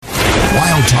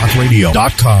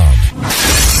WildTalkRadio.com.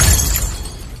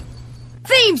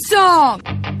 Theme song!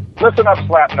 Listen up,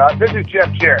 Slapnut. This is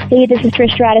Jeff Jarrett. Hey, this is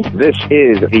Trish Stratus. This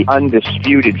is the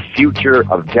undisputed future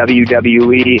of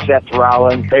WWE, Seth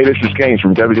Rollins. Hey, this is Kane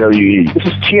from WWE. This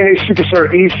is TNA Superstar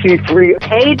EC3.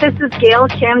 Hey, this is Gail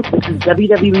Kim. This is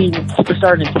WWE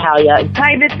Superstar Natalia.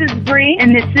 Hi, this is Bree,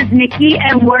 and this is Nikki,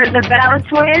 and we're the Bella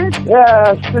Twins.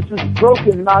 Yes, this is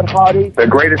Broken, not Hardy. The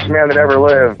greatest man that ever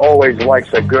lived always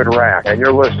likes a good rack, and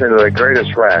you're listening to the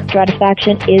greatest rack.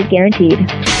 Satisfaction is guaranteed.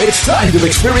 It's time to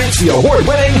experience the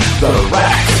award-winning The Rack.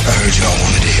 I heard y'all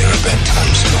wanted to hear a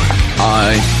bedtime story.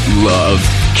 I love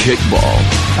kickball.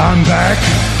 I'm back,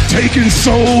 taking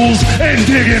souls and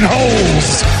digging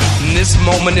holes. In this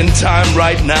moment in time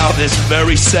right now, this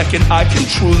very second, I can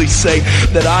truly say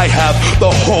that I have the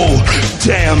whole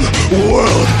damn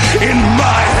world in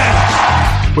my hands.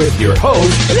 With your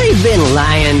host, they've been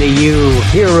lying to you.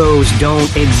 Heroes don't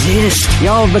exist.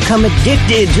 Y'all become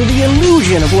addicted to the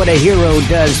illusion of what a hero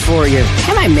does for you.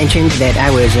 Have I mentioned that I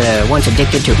was once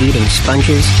addicted to eating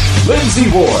sponges?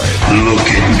 Lindsey Ward. Look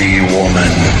at me,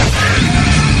 woman.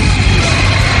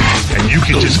 And you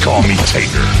can just call me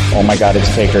Taker. Oh my God,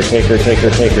 it's Taker, Taker,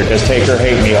 Taker, Taker. Does Taker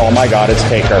hate me? Oh my God, it's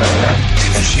Taker.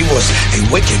 And she was a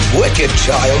wicked, wicked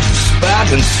child who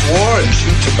spat and swore and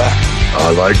chewed tobacco. I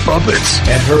like puppets.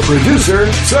 And her producer,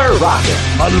 Sir Rockin.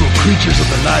 My little creatures of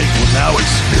the night will now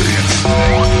experience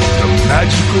the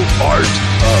magical art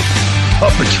of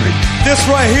puppetry. This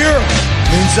right here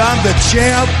means I'm the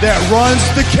champ that runs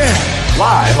the camp.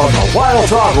 Live on the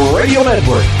Wild Talk Radio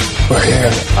Network.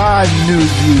 Man, I knew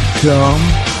you'd come.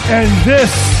 And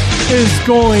this is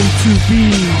going to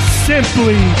be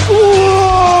simply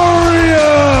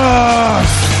glorious!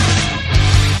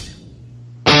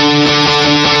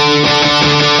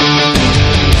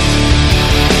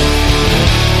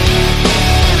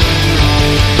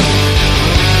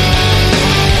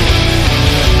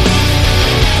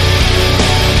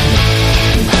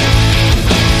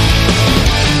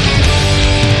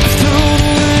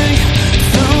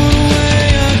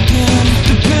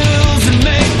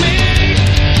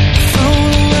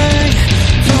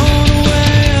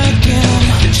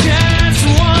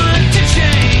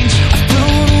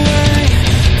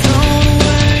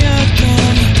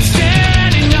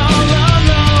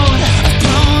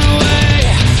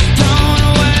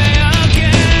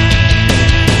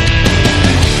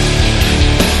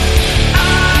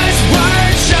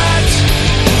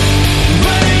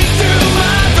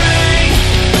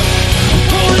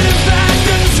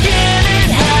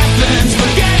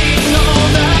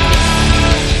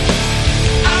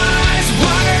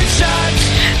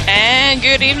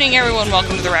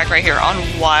 Welcome to The Rack right here on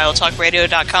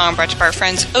WildTalkRadio.com, brought to you by our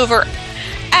friends over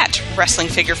at Wrestling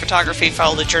Figure Photography.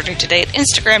 Follow the journey today at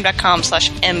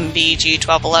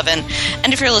Instagram.com/MBG1211.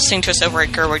 And if you're listening to us over at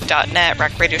Gerwig.net,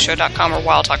 RackRadioshow.com, or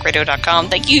WildTalkRadio.com,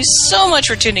 thank you so much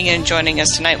for tuning in and joining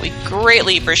us tonight. We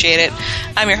greatly appreciate it.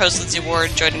 I'm your host, Lindsey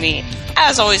Ward. Joining me,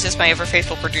 as always, is my ever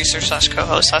faithful producer /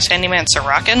 co-host / handyman, Sir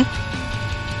Rockin.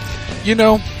 You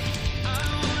know,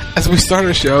 as we start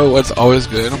a show, what's always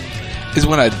good is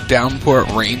when a downpour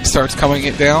rain starts coming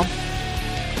it down,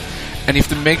 and you have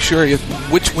to make sure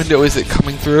which window is it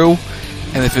coming through,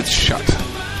 and if it's shut.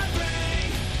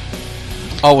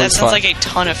 Always That sounds fun. like a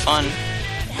ton of fun.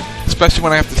 Especially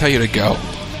when I have to tell you to go.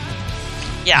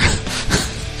 Yeah.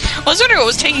 I was wondering what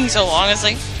was taking so long. I was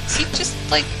like, is he just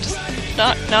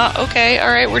not okay? All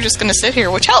right, we're just gonna sit here,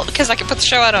 which helped because I can put the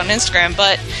show out on Instagram.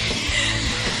 But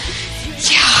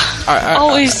yeah.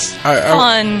 Always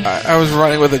fun. I was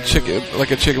running with a chicken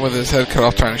with his head cut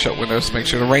off, trying to shut windows to make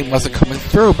sure the rain wasn't coming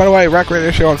through. By the way, Rack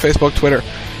Radio Show on Facebook, Twitter.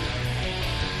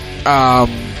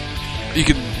 You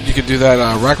can do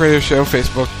that. Rack Radio Show,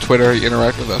 Facebook, Twitter. You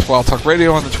interact with us. Wild Talk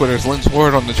Radio on the Twitters. Lindsey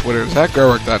Ward on the Twitters. At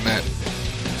Gerwig.net.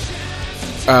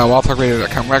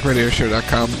 WildTalkRadio.com.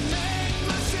 RackRadioshow.com.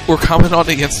 Or comment on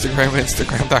the Instagram.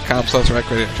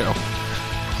 Instagram.com/RackRadioShow.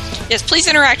 Yes, please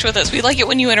interact with us. We like it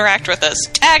when you interact with us.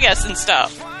 Tag us and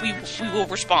stuff. We will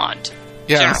respond.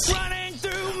 Yes.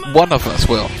 Generally. One of us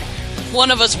will.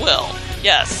 One of us will.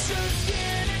 Yes.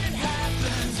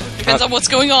 Depends on what's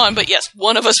going on, but yes,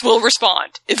 one of us will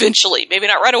respond. Eventually. Maybe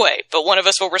not right away, but one of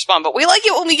us will respond. But we like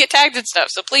it when we get tagged and stuff,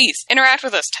 so please, interact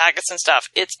with us. Tag us and stuff.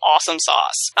 It's awesome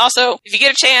sauce. Also, if you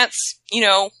get a chance,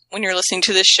 when you're listening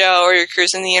to this show or you're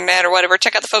cruising the internet or whatever,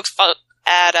 check out the folks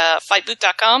at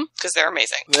fightboot.com, because they're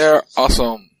amazing. They're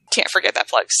awesome. Can't forget that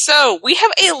plug. So, we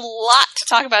have a lot to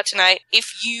talk about tonight. If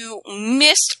you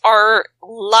missed our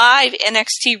live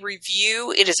NXT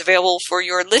review, it is available for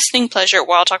your listening pleasure at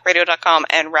wildtalkradio.com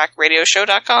and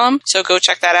rackradioshow.com. So go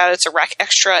check that out. It's a Rack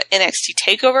Extra NXT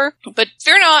takeover. But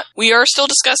fear not, we are still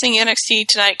discussing NXT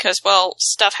tonight because, well,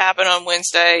 stuff happened on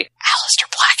Wednesday. Aleister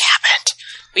Black happened.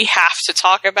 We have to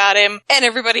talk about him and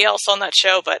everybody else on that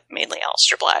show, but mainly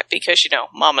Aleister Black because,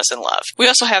 Mama's in love. We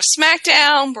also have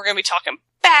SmackDown. We're going to be talking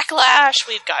Backlash.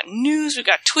 We've got news. We've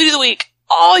got Tweet of the Week.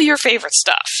 All your favorite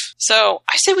stuff. So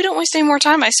I say we don't waste any more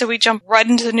time. I say we jump right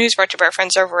into the news brought to you by our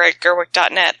friends over at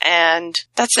Gerwick.net. And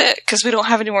that's it, because we don't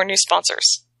have any more news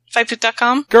sponsors.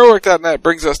 Fightbook.com? Gerwick.net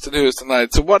brings us to news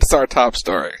tonight. So what's our top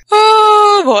story?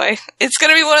 Oh boy. It's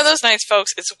going to be one of those nights,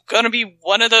 folks. It's going to be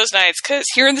one of those nights, because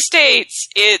here in the States,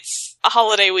 it's a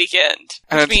holiday weekend.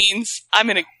 Which means I'm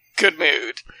in a good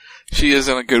mood. She is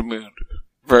in a good mood.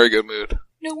 Very good mood.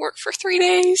 No work for 3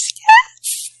 days.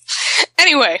 Yes!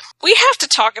 Anyway, we have to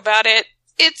talk about it.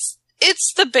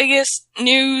 It's the biggest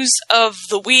news of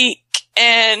the week,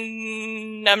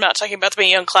 and I'm not talking about the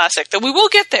Mae Young Classic, though we will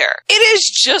get there. It is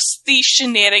just the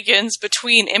shenanigans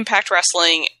between Impact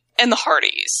Wrestling and the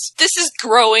Hardys. This is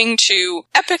growing to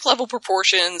epic level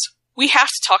proportions. We have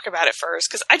to talk about it first,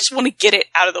 because I just want to get it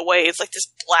out of the way. It's like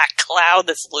this black cloud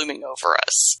that's looming over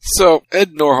us. So,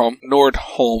 Ed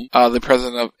Nordholm, the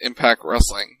president of Impact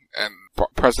Wrestling and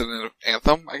president of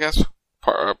Anthem, I guess,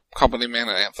 company man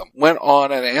at Anthem, went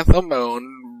on an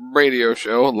Anthem-owned radio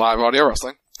show, Live Audio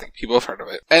Wrestling, I think people have heard of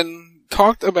it, and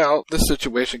talked about the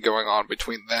situation going on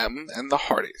between them and the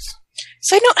Hardys.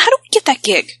 So, how do we get that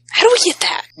gig? How do we get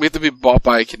that? We have to be bought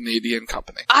by a Canadian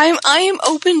company. I am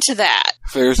open to that.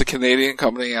 If there's a Canadian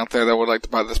company out there that would like to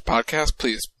buy this podcast,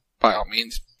 please, by all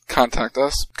means, contact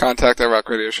us. Contact at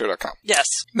rackradioshow.com. Yes.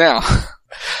 Now,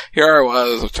 here I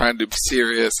was trying to be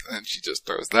serious, and she just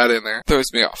throws that in there.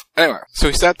 Throws me off. Anyway, so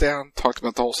we sat down, talked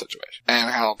about the whole situation,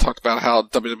 and talked about how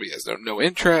WWE has no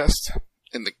interest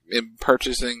in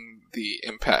purchasing the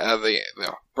Impact,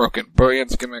 the Broken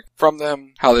Brilliance gimmick from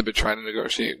them, how they've been trying to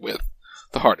negotiate with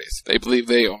the Hardys. They believe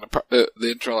they own the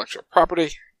intellectual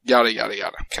property, yada, yada,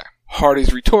 yada. Okay.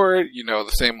 Hardys retort,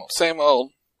 the same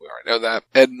old. We already know that.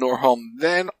 Ed Nordholm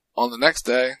then, on the next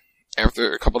day,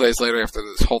 a couple days later after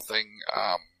this whole thing,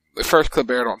 the first clip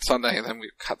aired on Sunday, and then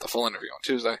we cut the full interview on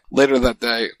Tuesday. Later that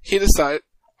day, he decided,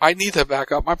 I need to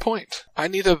back up my point. I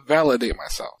need to validate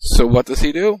myself. So what does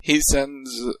he do? He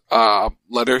sends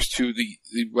letters to the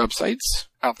websites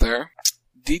out there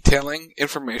detailing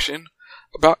information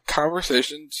about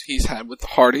conversations he's had with the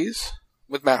Hardys,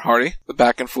 with Matt Hardy, the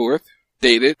back and forth,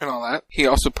 dated, and all that. He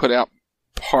also put out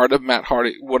one of Matt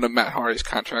Hardy's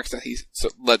contracts that he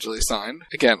allegedly signed.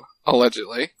 Again,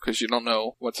 allegedly, because you don't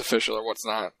know what's official or what's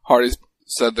not. Hardy's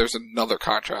said there's another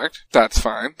contract. That's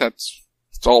fine.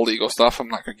 It's all legal stuff. I'm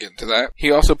not going to get into that.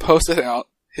 He also posted out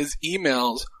his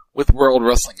emails with World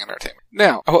Wrestling Entertainment.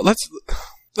 Now, let's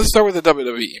start with the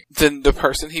WWE. Then the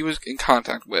person he was in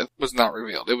contact with was not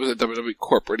revealed. It was a WWE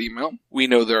corporate email. We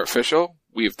know they're official.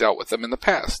 We've dealt with them in the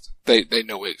past. They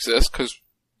know we exist because,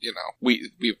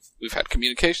 we've had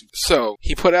communication. So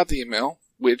he put out the email,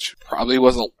 which probably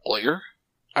was a lawyer,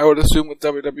 I would assume, with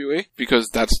WWE, because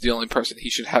that's the only person he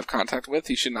should have contact with.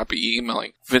 He should not be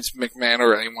emailing Vince McMahon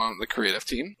or anyone on the creative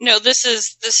team. No, this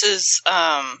is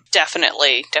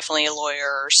definitely a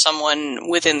lawyer or someone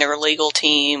within their legal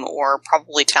team or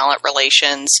probably talent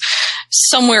relations,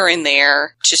 somewhere in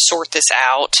there to sort this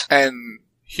out. And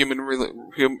human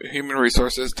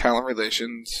resources, talent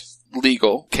relations,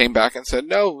 legal came back and said,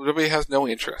 no, WWE has no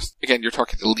interest. Again, you're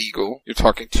talking to legal, you're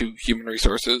talking to human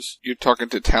resources, you're talking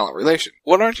to talent relation.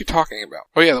 What aren't you talking about?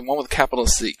 Oh yeah, the one with capital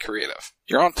C, creative.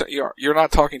 You're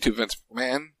not talking to Vince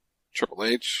McMahon, Triple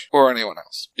H, or anyone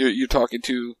else. You're talking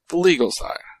to the legal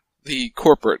side. The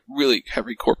corporate, really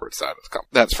heavy corporate side of the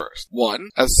company. That's first. One,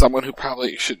 as someone who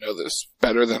probably should know this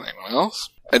better than anyone else,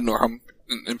 Ed Nordholm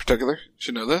in particular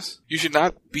should know this, you should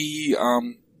not be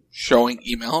showing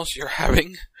emails you're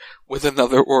having with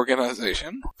another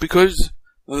organization, because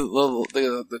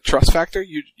the trust factor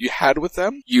you had with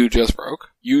them, you just broke.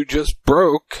 You just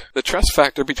broke the trust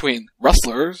factor between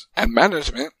wrestlers and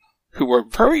management, who were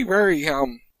very, very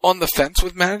on the fence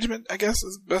with management, I guess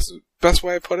is the best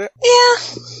way I put it. Yeah,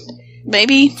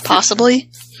 maybe, possibly.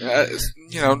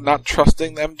 Not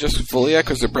trusting them just fully yet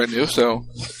because they're brand new, so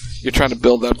you're trying to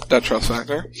build up that trust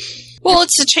factor. Well,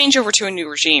 it's a changeover to a new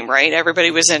regime, right?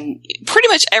 Pretty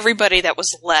much everybody that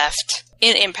was left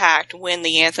in Impact when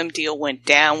the Anthem deal went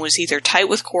down was either tight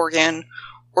with Corgan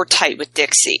or tight with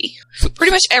Dixie. Pretty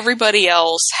much everybody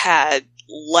else had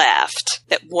left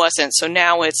that wasn't. So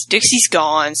now it's Dixie's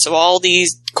gone, so all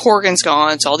these Corgan's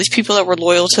gone, so all these people that were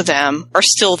loyal to them are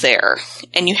still there.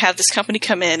 And you have this company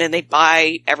come in and they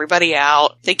buy everybody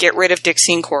out. They get rid of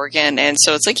Dixie and Corgan. And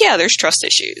so it's like, yeah, there's trust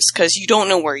issues because you don't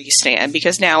know where you stand,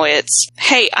 because now it's,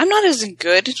 hey, I'm not as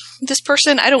good with this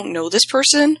person. I don't know this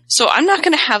person. So I'm not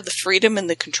going to have the freedom and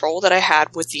the control that I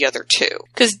had with the other two.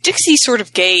 Because Dixie sort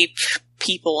of gave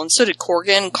people, and so did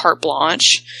Corgan, carte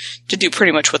blanche to do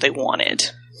pretty much what they wanted.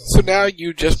 So now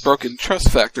you just broken trust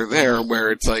factor there,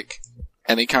 where it's like,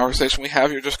 any conversation we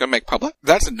have, you're just going to make public?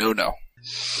 That's a no-no.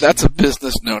 That's a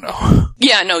business no-no.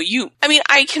 Yeah, no,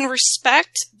 I can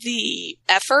respect the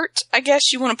effort, I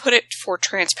guess you want to put it, for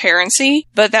transparency,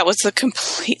 but that was the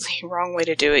completely wrong way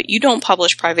to do it. You don't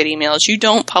publish private emails. You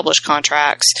don't publish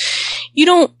contracts. You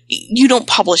don't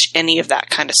publish any of that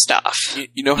kind of stuff.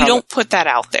 You don't put that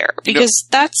out there, because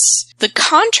the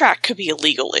contract could be a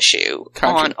legal issue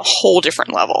on a whole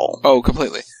different level. Oh,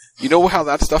 completely. You know how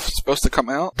that stuff is supposed to come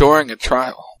out? During a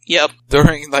trial. Yep.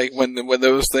 During, like, when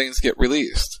those things get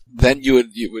released. Then you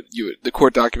would the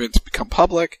court documents become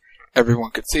public,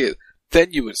 everyone could see it.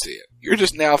 Then you would see it. You're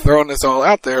just now throwing this all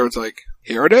out there. It's like,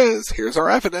 here it is, here's our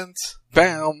evidence.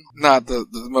 Bam. Not the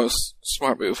most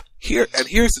smart move. Here's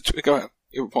the go ahead.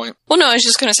 You have a point. Well, no, I was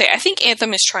just going to say, I think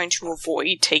Anthem is trying to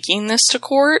avoid taking this to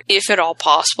court, if at all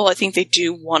possible. I think they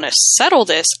do want to settle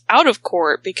this out of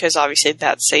court, because obviously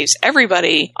that saves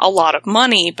everybody a lot of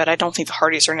money, but I don't think the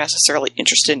Hardys are necessarily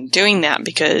interested in doing that,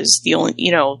 because the only,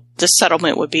 the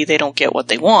settlement would be they don't get what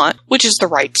they want, which is the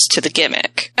rights to the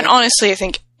gimmick. And honestly, I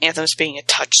think Anthem's being a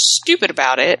touch stupid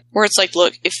about it, where it's like,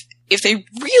 look, if they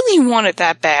really want it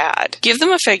that bad, give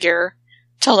them a figure.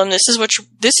 Tell them this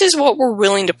is what we're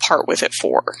willing to part with it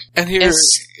for. And here's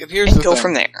the go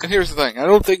from there. And here's the thing. I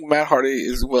don't think Matt Hardy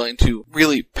is willing to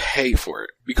really pay for it,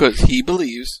 because he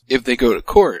believes if they go to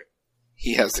court,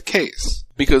 he has the case.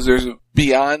 Because there's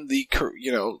beyond the,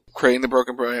 creating the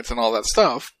Broken Brilliance and all that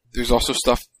stuff, there's also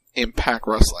stuff Impact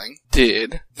Wrestling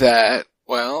did that,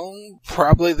 well,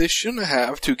 probably they shouldn't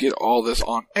have to get all this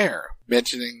on air.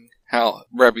 Mentioning how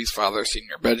Rebby's father,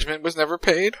 Senior Benjamin, was never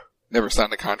paid, never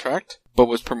signed a contract, but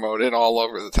was promoted all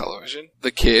over the television.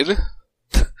 The kid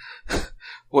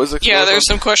was there's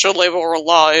some questionable labor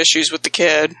law issues with the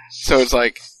kid. So it's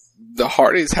like, the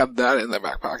Hardys have that in their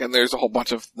back pocket, and there's a whole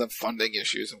bunch of the funding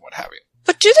issues and what have you.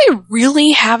 But do they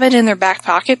really have it in their back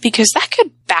pocket? Because that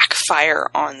could backfire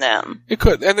on them. It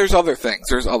could, and there's other things.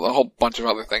 There's a whole bunch of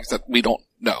other things that we don't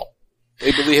know.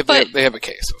 They believe they have a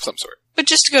case of some sort. But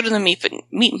just to go to the meat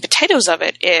and potatoes of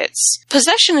it, it's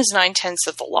possession is 9/10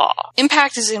 of the law.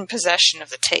 Impact is in possession of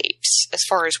the tapes, as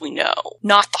far as we know,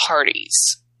 not the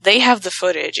Hardys. They have the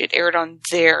footage. It aired on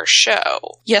their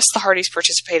show. Yes, the Hardys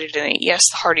participated in it. Yes,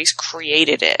 the Hardys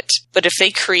created it. But if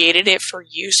they created it for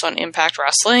use on Impact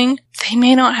Wrestling, they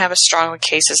may not have as strong a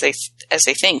case as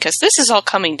they think, because this is all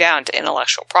coming down to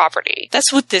intellectual property.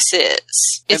 That's what this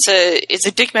is. It's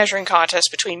a dick measuring contest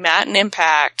between Matt and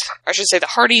Impact, or I should say the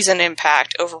Hardys and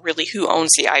Impact, over really who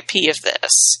owns the IP of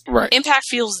this. Right. Impact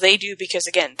feels they do because,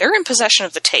 again, they're in possession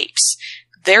of the tapes.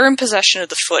 They're in possession of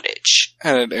the footage.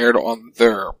 And it aired on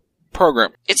their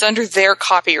program. It's under their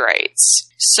copyrights.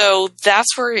 So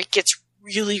that's where it gets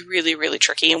really, really, really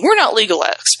tricky. And we're not legal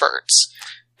experts.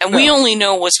 And we only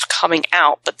know what's coming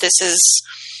out. But this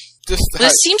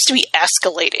seems to be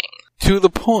escalating. To the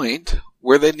point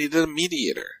where they needed a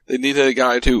mediator. They needed a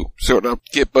guy to sort of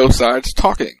get both sides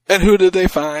talking. And who did they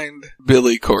find?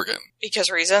 Billy Corgan.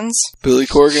 Because reasons? Billy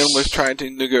Corgan was trying to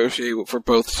negotiate for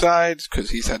both sides,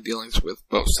 because he's had dealings with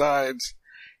both sides.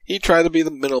 He tried to be the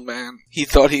middleman. He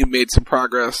thought he made some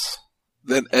progress.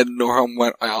 Then Ed Norholm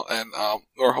went out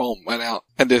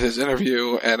and did his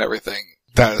interview and everything.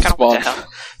 That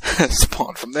is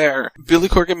spawned from there. Billy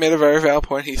Corgan made a very valid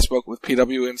point. He spoke with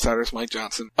PW Insider's Mike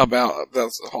Johnson about the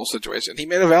whole situation. He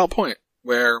made a valid point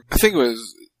where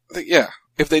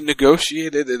if they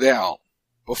negotiated it out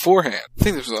beforehand, I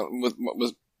think this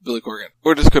was Billy Corgan,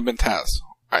 or this could have been Taz.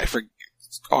 I forget.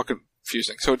 It's all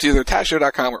confusing. So it's either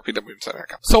TazShow.com or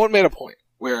PWInsider.com. Someone made a point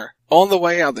where on the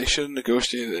way out they should have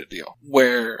negotiated a deal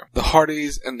where the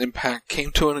Hardys and Impact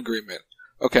came to an agreement.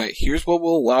 Okay, here's what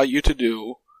we'll allow you to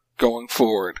do going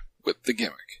forward with the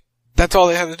gimmick. That's all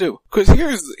they had to do. Because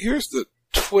here's the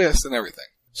twist and everything.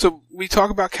 So we talk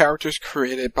about characters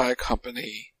created by a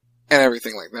company and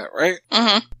everything like that, right?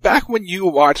 Mm-hmm. Back when you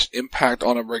watched Impact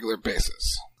on a regular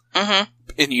basis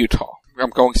in Utah,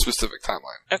 I'm going specific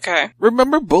timeline. Okay.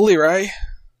 Remember Bully Ray?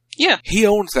 Yeah. He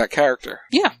owns that character.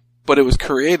 Yeah. But it was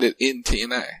created in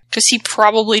TNA. Because he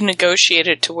probably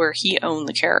negotiated to where he owned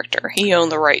the character. He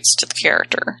owned the rights to the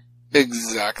character.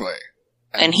 Exactly.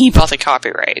 And he bought the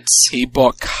copyrights. He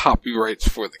bought copyrights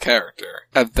for the character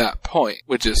at that point,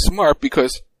 which is smart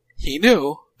because he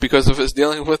knew, because of his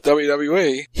dealing with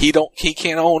WWE, he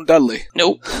can't own Dudley.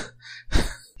 Nope.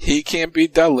 He can't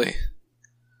beat Dudley.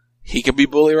 He can be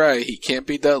Bully Ray. He can't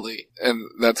be Dudley. And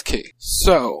that's key.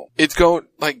 So, it's going,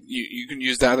 like, you can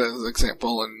use that as an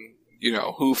example and,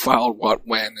 who filed what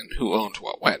when and who owns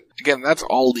what when. Again, that's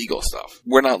all legal stuff.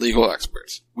 We're not legal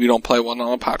experts. We don't play one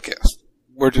on a podcast.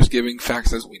 We're just giving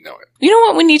facts as we know it. You know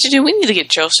what we need to do? We need to get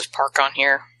Joseph Park on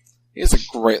here. He's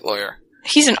a great lawyer.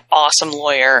 He's an awesome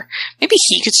lawyer. Maybe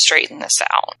he could straighten this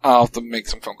out. I'll have to make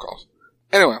some phone calls.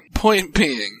 Anyway, point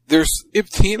being, if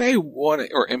TNA won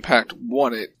it, or Impact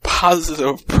won it,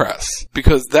 positive press.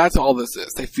 Because that's all this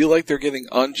is. They feel like they're getting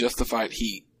unjustified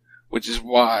heat. Which is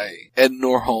why Ed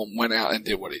Norholm went out and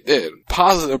did what he did.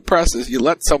 Positive press is you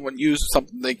let someone use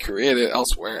something they created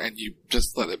elsewhere and you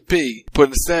just let it be. But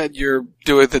instead, you're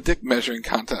doing the dick measuring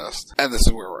contest. And this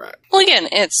is where we're at. Well, again,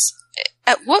 it's...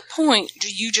 At what point do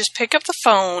you just pick up the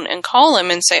phone and call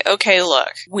him and say, okay,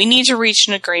 look, we need to reach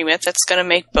an agreement that's going to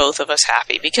make both of us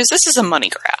happy? Because this is a money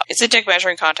grab. It's a dick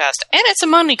measuring contest, and it's a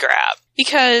money grab.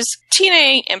 Because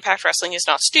TNA Impact Wrestling is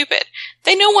not stupid.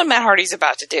 They know what Matt Hardy's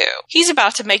about to do. He's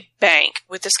about to make bank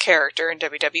with this character in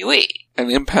WWE.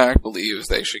 And Impact believes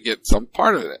they should get some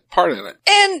part in it.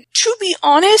 And to be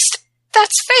honest,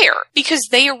 that's fair, because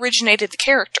they originated the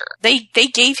character. They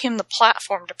gave him the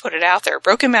platform to put it out there.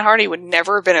 Broken Matt Hardy would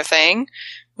never have been a thing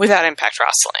without Impact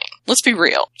Wrestling. Let's be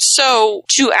real. So,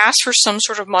 to ask for some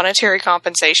sort of monetary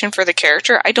compensation for the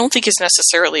character, I don't think is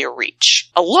necessarily a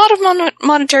reach. A lot of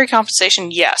monetary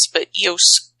compensation, yes, but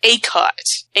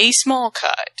a small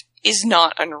cut, is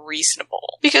not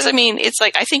unreasonable. Because, it's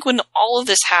like, I think when all of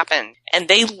this happened, and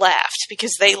they left,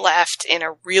 because they left in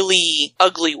a really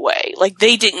ugly way. Like,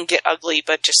 they didn't get ugly,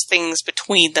 but just things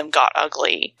between them got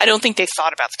ugly. I don't think they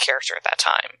thought about the character at that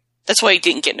time. That's why he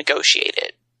didn't get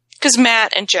negotiated. Because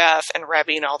Matt and Jeff and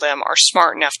Rebby and all them are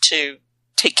smart enough to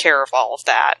take care of all of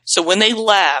that. So when they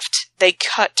left, they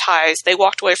cut ties. They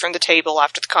walked away from the table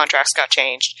after the contracts got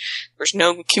changed. There was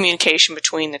no communication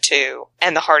between the two,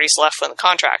 and the Hardys left when the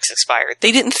contracts expired.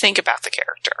 They didn't think about the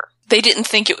character. They didn't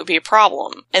think it would be a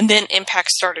problem. And then Impact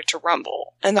started to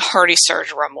rumble, and the Hardys started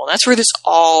to rumble. And that's where this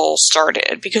all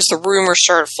started, because the rumors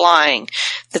started flying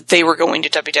that they were going to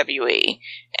WWE.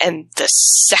 And the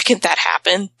second that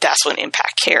happened, that's when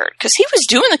Impact cared. Because he was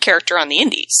doing the character on the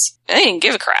indies. And they didn't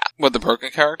give a crap. What, the broken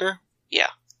character? Yeah.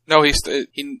 No, he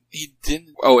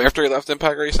didn't. Oh, after he left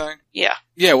Impact, are you saying? Yeah.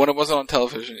 Yeah, when it wasn't on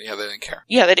television, yeah, they didn't care.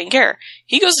 Yeah, they didn't care.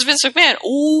 He goes to Vince McMahon.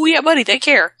 Oh, yeah, buddy, they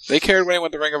care. They cared when he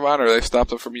went to Ring of Honor. They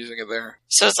stopped him from using it there.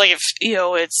 So it's like,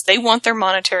 they want their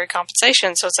monetary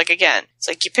compensation. So it's like, again, it's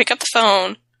like you pick up the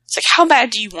phone. It's like, how bad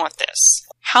do you want this?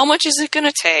 How much is it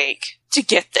going to take to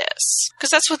get this? Because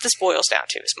that's what this boils down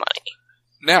to, is money.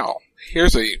 Now,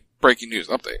 here's a breaking news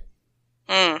update.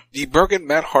 The Broken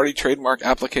Matt Hardy trademark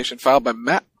application filed by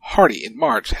Matt Hardy in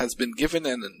March has been given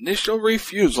an initial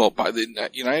refusal by the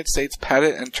United States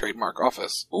Patent and Trademark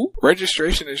Office. Ooh.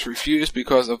 Registration is refused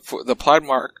because of the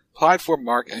applied for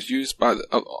mark as used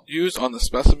on the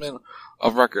specimen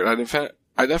of record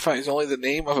identifies only the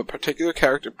name of a particular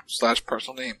character /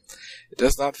 personal name. It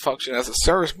does not function as a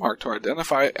service mark to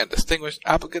identify and distinguish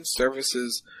applicants'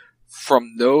 services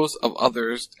from those of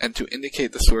others and to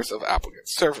indicate the source of applicant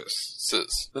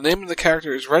services. The name of the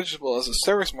character is registrable as a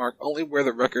service mark only where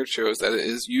the record shows that it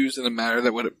is used in a manner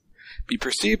that would be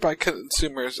perceived by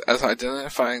consumers as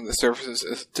identifying the services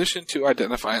in addition to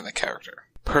identifying the character.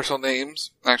 Personal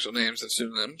names, actual names, and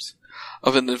pseudonyms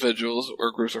of individuals or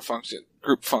groups or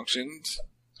group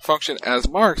function as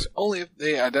marks only if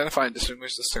they identify and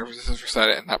distinguish the services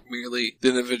recited and not merely the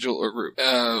individual or group.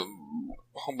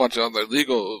 A whole bunch of other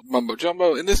legal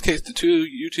mumbo-jumbo. In this case, the two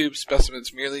YouTube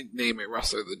specimens merely name a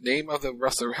wrestler. The name of the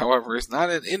wrestler, however, is not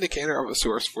an indicator of a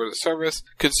source for the service.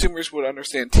 Consumers would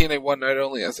understand TNA 1 not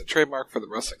only as a trademark for the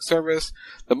wrestling service.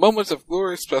 The Moments of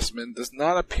Glory specimen does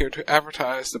not appear to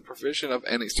advertise the provision of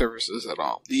any services at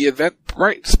all. The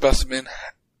Eventbrite specimen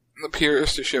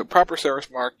appears to show proper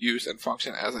service mark use and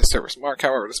function as a service mark.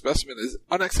 However, the specimen is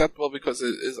unacceptable because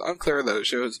it is unclear that it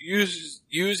shows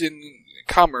use in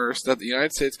commerce that the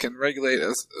United States can regulate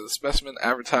as the specimen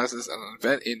advertises an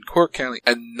event in Cork County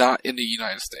and not in the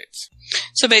United States.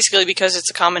 So basically, because it's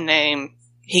a common name,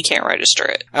 he can't register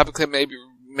it. Applicant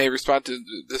may respond to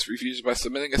this refusal by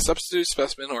submitting a substitute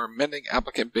specimen or amending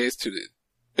applicant basis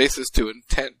to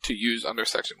intent to use under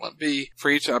Section 1B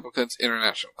for each applicant's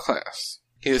international class.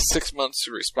 He has 6 months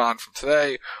to respond from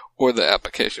today, or the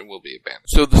application will be abandoned.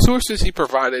 So the sources he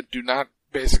provided do not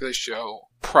basically show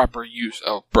proper use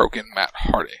of Broken Matt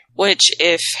Hardy. Which,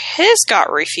 if his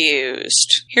got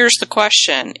refused, here's the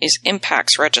question, is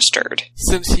Impact's registered?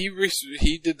 Since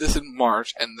he did this in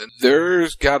March, and then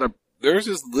theirs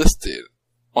is listed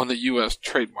on the U.S.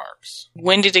 trademarks.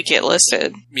 When did it get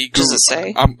listed? Does it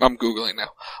say? I'm Googling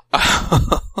now.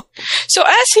 So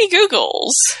as he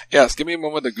Googles... Yes, give me a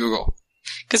moment to Google.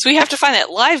 Because we have to find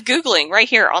that live Googling right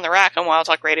here on the rack on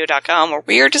WildTalkRadio.com, where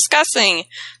we are discussing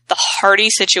the Hardy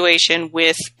situation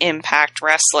with Impact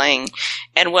Wrestling.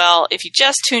 And well, if you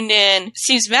just tuned in, it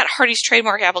seems Matt Hardy's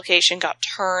trademark application got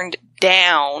turned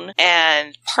down,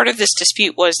 and part of this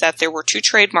dispute was that there were 2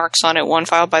 trademarks on it, one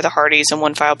filed by the Hardys and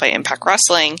one filed by Impact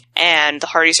Wrestling, and the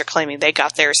Hardys are claiming they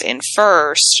got theirs in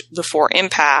first before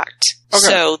Impact. Okay.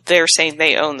 So they're saying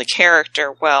they own the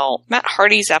character. Well, Matt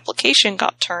Hardy's application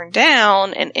got turned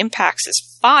down, and Impact's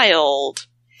is filed.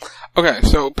 Okay,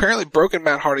 so apparently Broken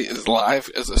Matt Hardy is live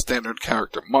as a standard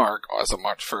character mark as of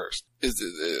March 1st.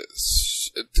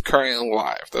 It's currently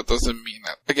live. That doesn't mean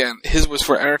that. Again, his was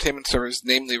for entertainment service,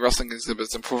 namely wrestling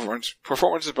exhibits and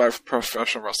performances by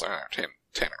professional wrestling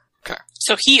entertainer. Okay.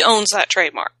 So he owns that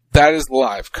trademark. That is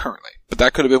live currently, but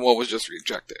that could have been what was just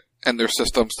rejected. And their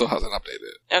system still hasn't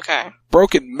updated. Okay.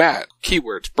 Broken Matt,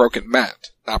 keywords, Broken Matt,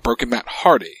 not Broken Matt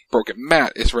Hardy. Broken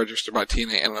Matt is registered by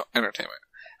TNA Entertainment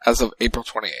as of April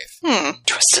 28th.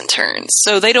 Twists and turns.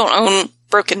 So they don't own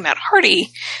Broken Matt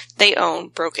Hardy, they own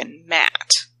Broken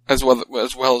Matt. As well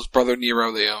as Brother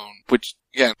Nero they own, which,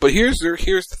 again, but here's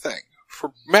the thing.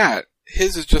 For Matt,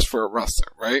 his is just for a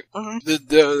wrestler, right? Mm-hmm.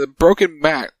 The Broken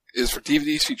Matt is for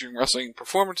DVDs featuring wrestling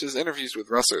performances, interviews with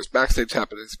wrestlers, backstage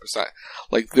happenings,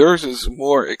 like theirs is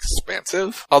more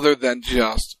expansive, other than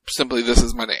just simply this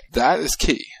is my name. That is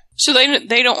key. So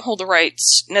they don't hold the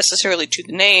rights necessarily to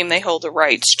the name, they hold the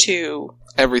rights to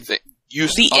everything.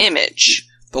 The image.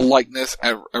 The likeness,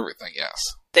 everything,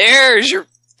 yes. There's your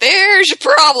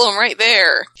problem right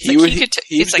there. He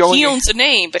owns the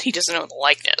name, but he doesn't own the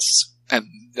likeness. And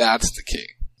that's the key.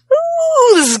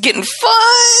 Ooh, this is getting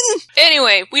fun!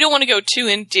 Anyway, we don't want to go too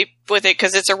in deep with it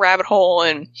because it's a rabbit hole,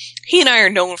 and he and I are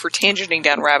known for tangenting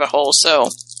down rabbit holes, so...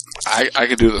 I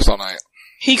could do this all night.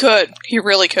 He could. He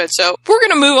really could. So, we're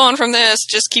going to move on from this.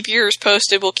 Just keep your ears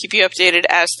posted. We'll keep you updated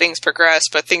as things progress,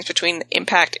 but things between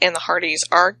Impact and the Hardys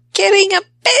are getting a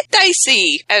bit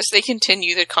dicey as they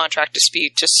continue the contract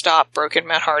dispute to stop Broken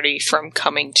Matt Hardy from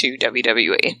coming to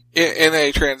WWE. In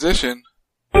a transition...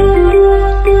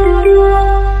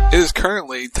 It is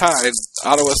currently tied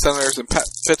Ottawa Senators and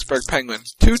Pittsburgh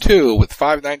Penguins 2-2 with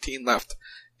 5:19 left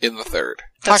in the third.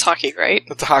 That's hockey, right?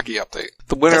 That's a hockey update.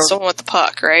 That's the one with the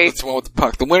puck, right? That's the one with the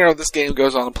puck. The winner of this game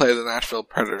goes on to play the Nashville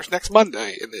Predators next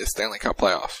Monday in the Stanley Cup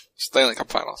Finals.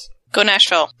 Go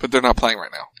Nashville. But they're not playing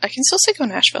right now. I can still say go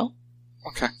Nashville.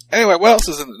 Okay. Anyway, what else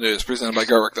is in the news presented by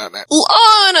GoWork.net?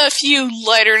 On a few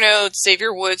lighter notes,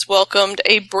 Xavier Woods welcomed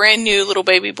a brand new little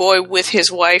baby boy with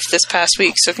his wife this past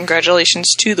week, so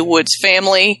congratulations to the Woods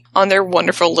family on their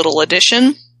wonderful little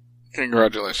addition.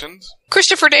 Congratulations.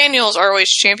 Christopher Daniels, ROH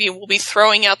champion, will be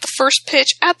throwing out the first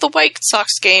pitch at the White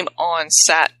Sox game on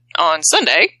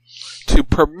Sunday. To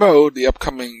promote the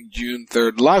upcoming June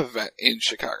 3rd live event in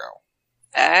Chicago.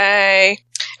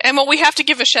 And we have to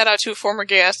give a shout out to a former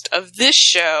guest of this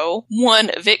show, one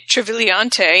Vic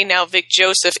Treviliante, now Vic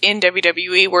Joseph in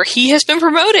WWE, where he has been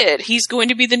promoted. He's going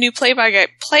to be the new play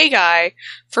guy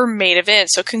for Main Event,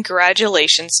 so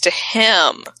congratulations to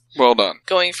him. Well done.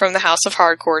 Going from the House of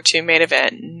Hardcore to Main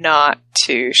Event, not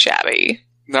too shabby.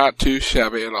 Not too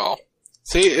shabby at all.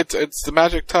 See, it's the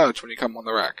magic touch when you come on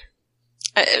the rack.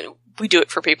 We do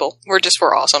it for people. We're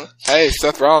awesome. Hey,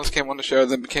 Seth Rollins came on the show,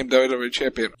 then became WWE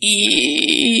champion.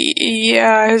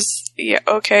 Yeah,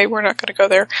 okay, we're not going to go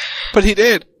there. But he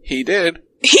did, but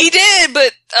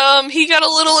he got a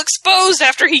little exposed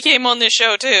after he came on this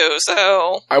show too.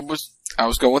 So I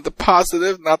was going with the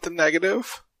positive, not the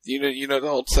negative. You know the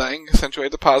old saying: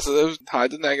 accentuate the positive,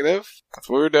 hide the negative. That's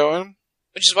what we're doing.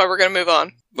 Which is why we're going to move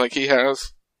on, like he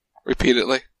has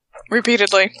repeatedly.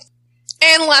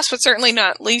 And last but certainly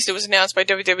not least, it was announced by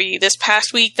WWE this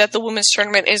past week that the women's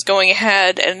tournament is going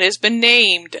ahead and it has been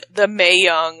named the Mae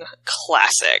Young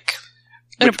Classic.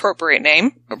 An appropriate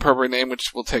name.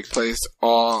 Which will take place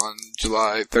on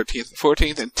July 13th and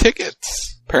 14th. And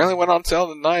tickets apparently went on sale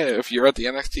tonight if you're at the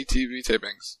NXT TV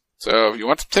tapings. So if you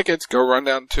want some tickets, go run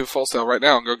down to Full Sail right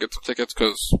now and go get some tickets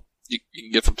because you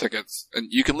can get some tickets. And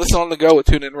you can listen on the go with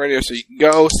TuneIn Radio, so you can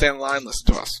go, stand in line,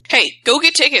 listen to us. Hey, go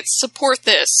get tickets. Support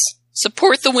this.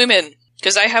 Support the women,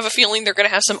 because I have a feeling they're going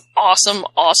to have some awesome,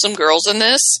 awesome girls in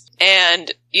this,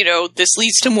 And, this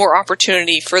leads to more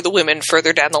opportunity for the women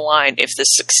further down the line if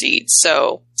this succeeds.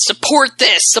 So, support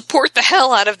this. Support the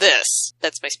hell out of this.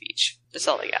 That's my speech. That's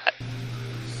all I got.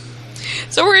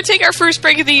 So we're going to take our first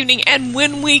break of the evening, and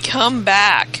when we come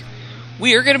back,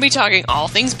 we are going to be talking all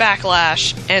things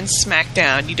Backlash and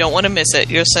SmackDown. You don't want to miss it.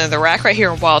 You'll listen to The Rack right here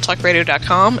on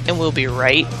WildTalkRadio.com, and we'll be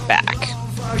right back.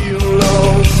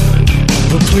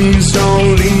 Please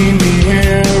don't leave me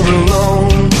here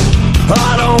alone.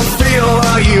 I don't feel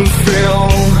how you feel.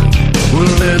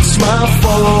 Well, it's my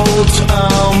fault,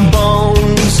 I'm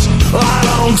bones. I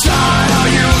don't die how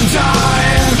you die.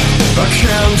 I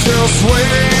can't just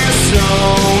waste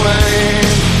away.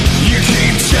 You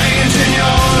keep changing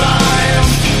your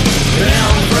life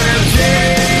every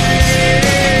day.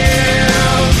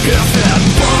 If that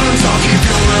burns, I'll keep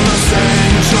you in the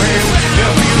same dream.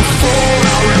 If you fall,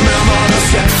 I'll remember the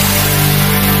same.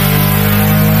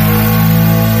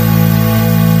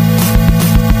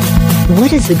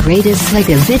 What is the greatest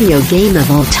Sega video game of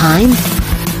all time?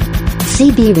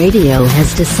 CB Radio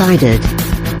has decided.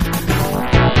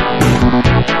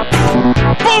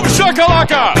 Boom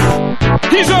shakalaka!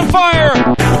 He's on fire!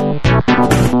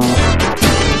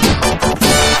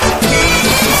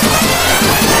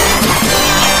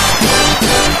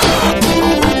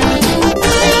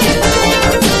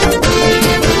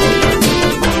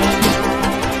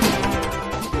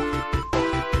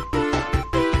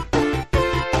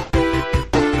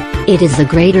 It is the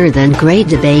Greater Than Great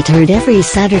debate heard every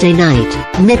Saturday night,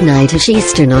 midnight-ish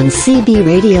Eastern on CB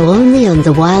Radio, only on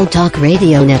the Wild Talk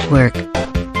Radio Network.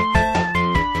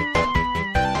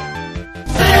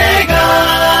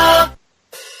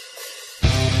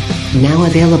 Now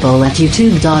available at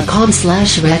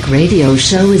youtube.com/Rec Radio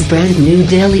Show is brand new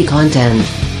daily content.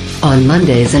 On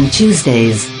Mondays and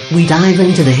Tuesdays, we dive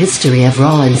into the history of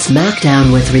Raw and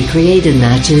SmackDown with recreated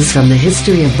matches from the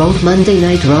history of both Monday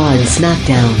Night Raw and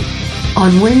SmackDown.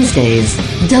 On Wednesdays,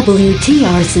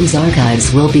 WTR Sims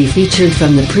archives will be featured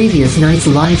from the previous night's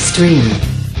live stream.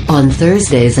 On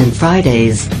Thursdays and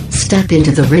Fridays, step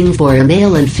into the ring for a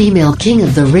male and female King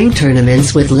of the Ring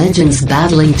tournaments with legends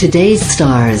battling today's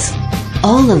stars.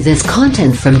 All of this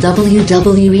content from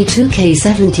WWE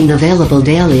 2K17 available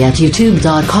daily at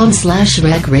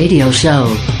youtube.com/Rec Radio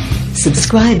Show.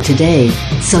 Subscribe today,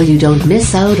 so you don't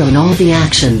miss out on all the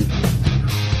action.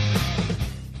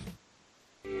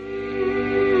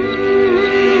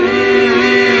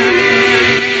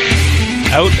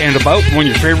 Out and about when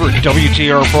your favorite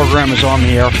WTR program is on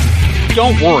the air?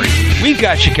 Don't worry, we've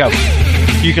got you covered.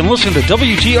 You can listen to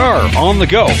WTR on the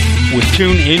go with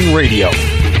TuneIn Radio.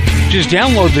 Just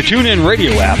download the TuneIn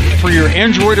Radio app for your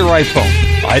Android or iPhone,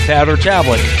 iPad or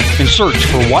tablet, and search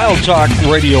for Wild Talk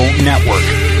Radio Network.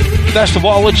 Best of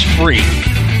all, it's free.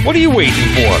 What are you waiting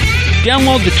for?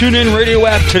 Download the TuneIn Radio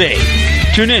app today.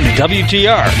 Tune in to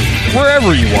WTR,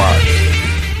 wherever you are.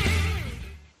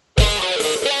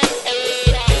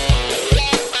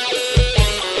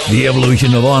 The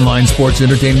evolution of online sports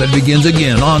entertainment begins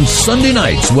again on Sunday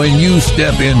nights when you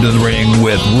step into the ring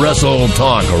with Wrestle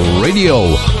Talk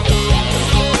Radio.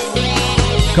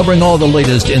 Covering all the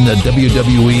latest in the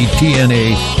WWE,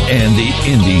 TNA, and the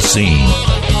indie scene.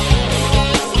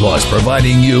 Plus,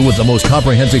 providing you with the most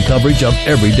comprehensive coverage of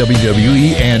every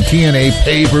WWE and TNA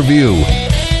pay-per-view.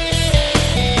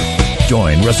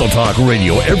 Join Wrestle Talk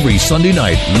Radio every Sunday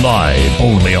night, live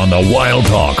only on the Wild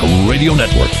Talk Radio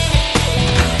Network.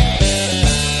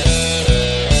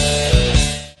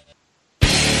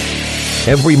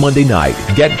 Every Monday night,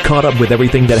 get caught up with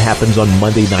everything that happens on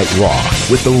Monday Night Raw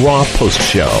with the Raw Post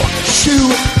Show.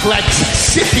 Suplex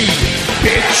City,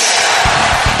 bitch!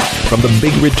 From the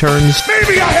big returns...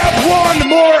 Maybe I have one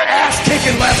more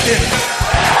ass-kicking left in me.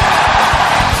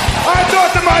 I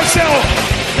thought to myself,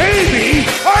 maybe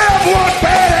I have one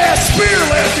badass spear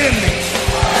left in me.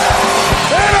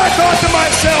 Then I thought to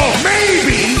myself,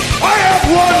 maybe I have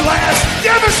one last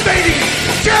devastating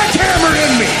jackhammer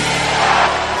in me.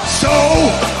 So,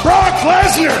 Brock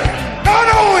Lesnar, not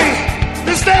only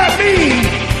does that mean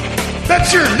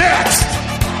that you're next,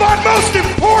 but most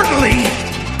importantly,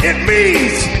 it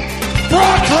means,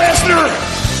 Brock Lesnar,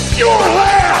 you're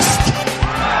last!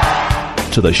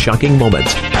 To the shocking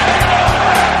moments.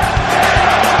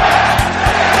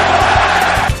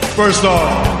 First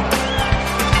off,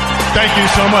 thank you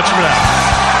so much for that.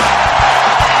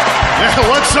 Yeah,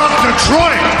 what's up,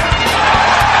 Detroit?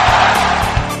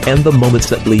 And the moments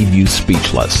that leave you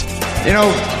speechless. You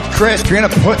know, Chris, if you're going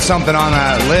to put something on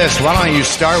that list, why don't you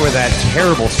start with that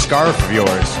terrible scarf of yours?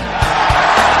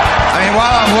 I mean, while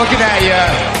I'm looking at you,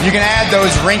 you can add those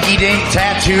rinky-dink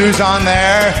tattoos on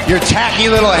there, your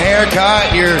tacky little haircut,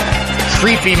 your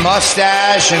creepy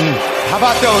mustache, and how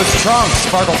about those trunks,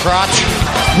 Sparkle Crotch?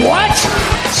 What?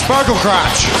 Sparkle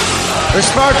Crotch. They're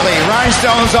sparkly,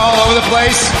 rhinestones all over the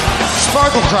place.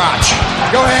 Sparkle Crotch.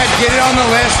 Go ahead, get it on the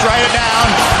list, write it down.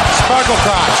 Sparkle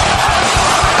Crotch.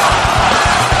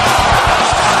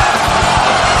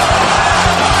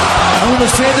 I'm going to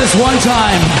say this one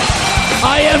time.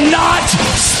 I am not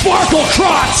Sparkle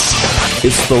Crotch!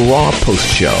 It's the Raw Post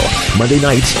Show, Monday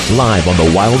nights, live on the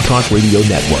Wild Talk Radio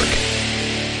Network.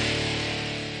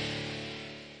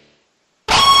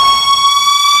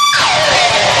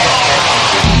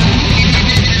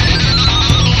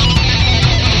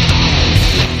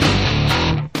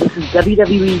 This is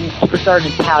WWE Superstar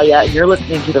Natalia, and you're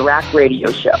listening to the Rack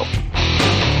Radio Show.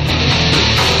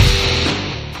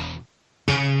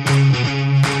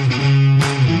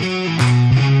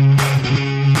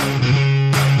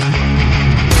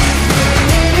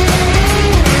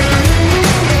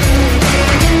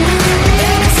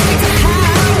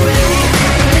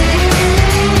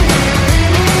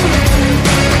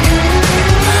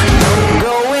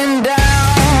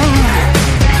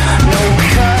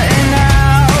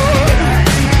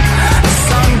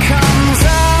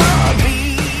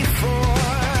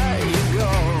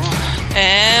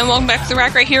 Welcome back to The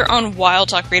Rack right here on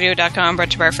WildTalkRadio.com, brought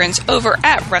to you by our friends over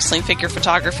at Wrestling Figure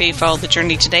Photography. Follow the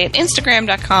journey today at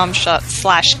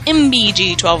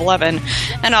Instagram.com/MBG1211.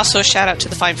 And also shout out to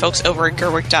the fine folks over at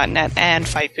Gerwick.net and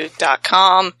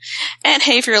FightBooth.com. And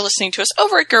hey, if you're listening to us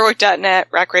over at Gerwick.net,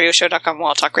 RackRadioShow.com,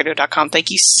 WildTalkRadio.com, thank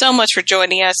you so much for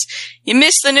joining us. You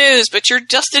missed the news, but you're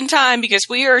just in time because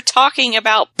we are talking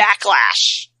about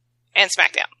Backlash and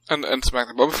SmackDown. And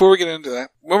SmackDown. But before we get into that,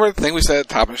 remember the thing we said at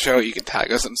the top of the show? You can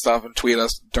tag us and stuff and tweet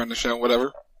us during the show,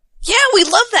 whatever. Yeah, we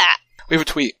love that. We have a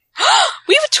tweet.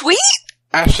 We have a tweet?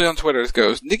 Ashley on Twitter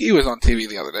goes, Nikki was on TV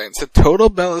the other day and said Total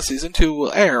Bella Season 2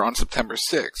 will air on September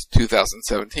 6th,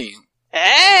 2017.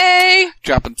 Hey!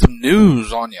 Dropping some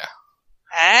news on ya.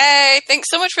 Hey, thanks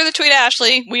so much for the tweet,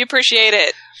 Ashley. We appreciate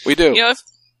it. We do. You know,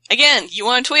 again, you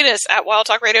want to tweet us at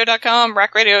WildTalkRadio.com,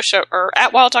 Rack Radio Show, or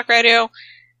at WildTalkRadio,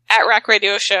 at Rack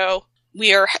Radio Show.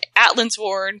 We are at Lindsey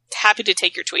Ward. Happy to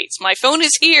take your tweets. My phone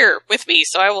is here with me,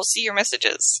 so I will see your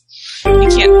messages. You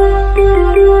can't.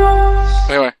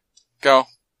 Anyway, go.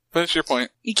 Finish your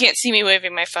point. You can't see me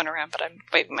waving my phone around, but I'm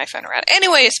waving my phone around.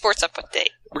 Anyway, a sports update.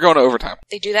 We're going to overtime.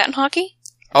 They do that in hockey?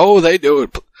 Oh, they do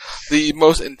it. The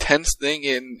most intense thing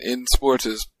in sports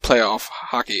is playoff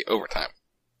hockey overtime.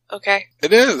 Okay.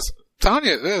 It is. I'm telling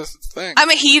you, it is. It's a thing. I'm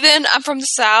a heathen. I'm from the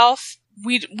South.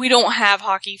 We don't have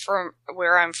hockey from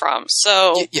where I'm from,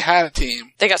 so you had a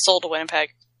team. They got sold to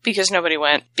Winnipeg because nobody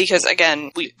went. Because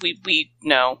again, we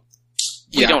know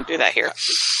we don't do that here.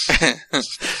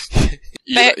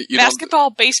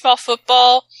 Basketball, baseball,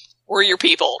 football, we're your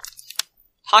people.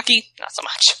 Hockey, not so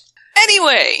much.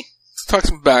 Anyway, let's talk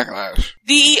some Backlash.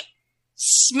 The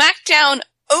SmackDown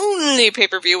only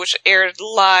pay-per-view, which aired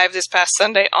live this past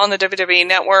Sunday on the WWE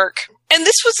Network, and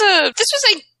this was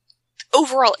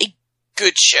overall a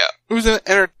good show.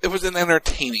 It was an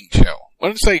entertaining show. I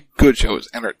wouldn't say good show. It was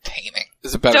entertaining.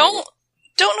 Is it better? Don't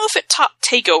know if it topped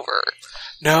TakeOver.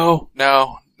 No,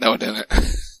 it didn't.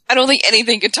 I don't think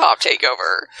anything could top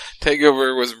TakeOver.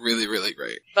 TakeOver was really, really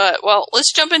great. But, well,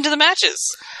 let's jump into the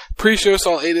matches. Pre-show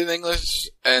saw Aiden English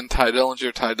and Ty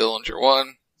Dillinger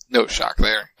won. No shock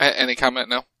there. Any comment?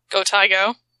 No? Go Ty,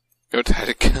 go. Go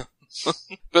Ty, go.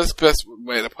 Best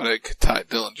way to put it, Ty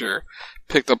Dillinger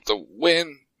picked up the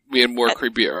win. We had more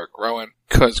Creepy Eric Rowan,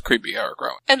 because Creepy Eric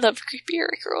Rowan. I love Creepy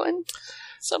Eric Rowan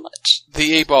so much.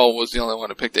 The 8-Ball was the only one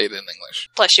who picked Aiden English.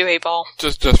 Bless you, 8-Ball.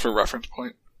 Just for reference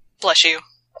point. Bless you.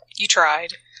 You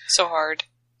tried so hard.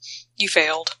 You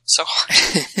failed so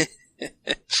hard.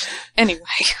 Anyway,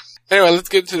 let's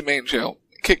get into the main show.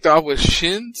 Kicked off with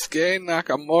Shinsuke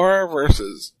Nakamura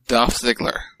versus Dolph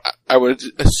Ziggler. I would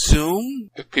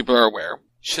assume, if people are aware,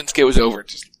 Shinsuke was over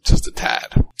just a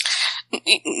tad.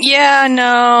 Yeah,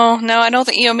 no, I don't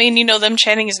think, them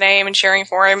chanting his name and cheering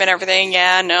for him and everything.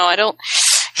 Yeah, no, I don't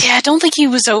think he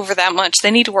was over that much. They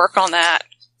need to work on that.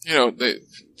 They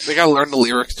gotta learn the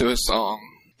lyrics to his song.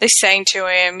 They sang to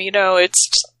him, it's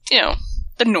just,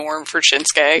 the norm for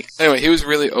Shinsuke. Anyway, he was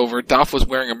really over. Dolph was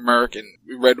wearing American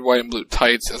red, white, and blue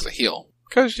tights as a heel.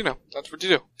 Because, that's what you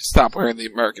do. Stop wearing the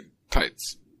American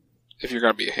tights if you're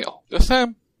gonna be a heel. Just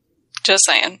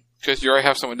saying. Because you already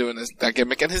have someone doing that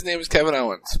gimmick, and his name is Kevin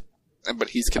Owens. But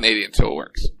he's Canadian, so it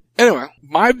works. Anyway,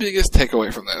 my biggest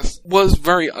takeaway from this was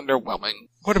very underwhelming.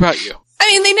 What about you?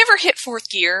 I mean, they never hit fourth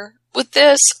gear with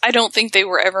this. I don't think they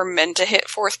were ever meant to hit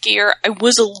fourth gear. I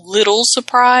was a little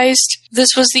surprised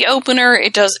this was the opener.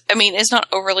 It's not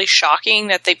overly shocking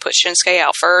that they put Shinsuke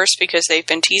out first because they've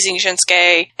been teasing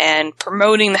Shinsuke and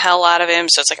promoting the hell out of him.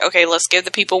 So it's like, okay, let's give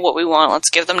the people what we want. Let's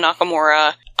give them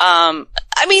Nakamura.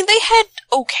 They had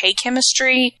okay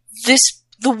chemistry.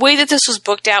 The way that this was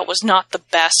booked out was not the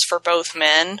best for both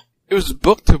men. It was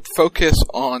booked to focus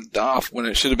on Dolph when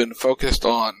it should have been focused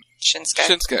on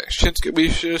Shinsuke. We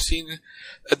should have seen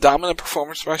a dominant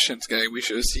performance by Shinsuke. We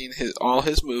should have seen all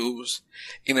his moves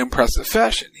in impressive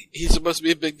fashion. He's supposed to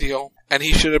be a big deal, and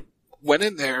he should have went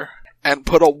in there and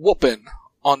put a whooping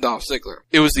on Dolph Ziggler.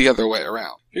 It was the other way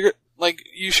around.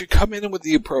 You should come in with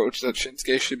the approach that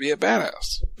Shinsuke should be a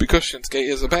badass, because Shinsuke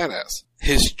is a badass.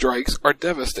 His strikes are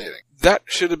devastating. That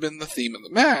should have been the theme of the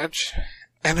match,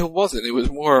 and it wasn't. It was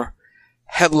more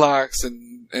headlocks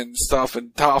and stuff,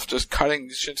 and Dolph just cutting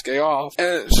Shinsuke off, and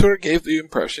it sort of gave the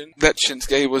impression that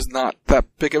Shinsuke was not that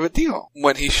big of a deal,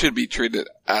 when he should be treated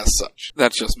as such.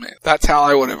 That's just me. That's how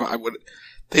I would.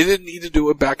 They didn't need to do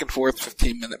a back and forth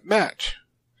 15-minute match.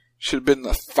 Should have been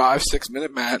a 5-6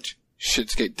 minute match.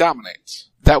 Shinsuke dominates.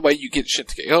 That way you get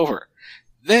Shinsuke over.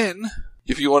 Then,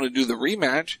 if you want to do the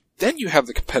rematch, then you have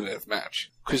the competitive match,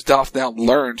 because Dolph now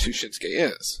learns who Shinsuke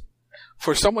is.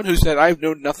 For someone who said, I've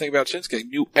known nothing about Shinsuke,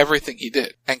 knew everything he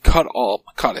did, and cut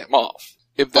him off.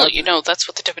 That's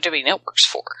what the WWE Network's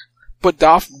for. But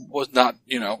Dolph was not,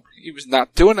 he was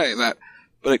not doing any of that,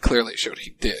 but it clearly showed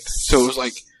he did. So it was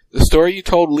like, the story you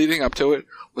told leading up to it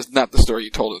was not the story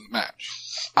you told in the match.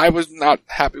 I was not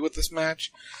happy with this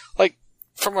match.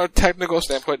 From a technical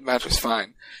standpoint, the match was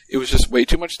fine. It was just way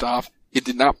too much Dolph. It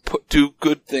did not do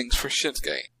good things for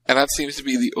Shinsuke. And that seems to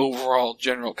be the overall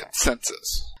general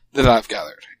consensus that I've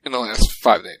gathered in the last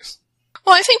 5 days.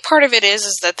 Well, I think part of it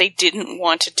is that they didn't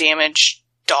want to damage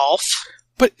Dolph.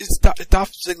 But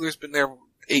Dolph Ziggler's been there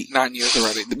 8-9 years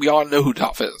already. We all know who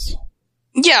Dolph is.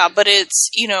 Yeah, but it's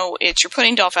you're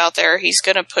putting Dolph out there. He's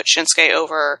going to put Shinsuke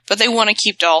over. But they want to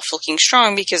keep Dolph looking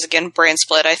strong because, again, brand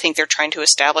split. I think they're trying to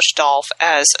establish Dolph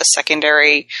as a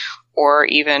secondary or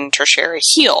even tertiary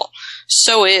heel.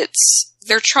 So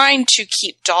they're trying to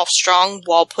keep Dolph strong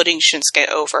while putting Shinsuke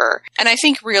over. And I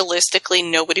think realistically,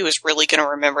 nobody was really going to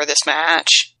remember this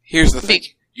match. Here's the thing.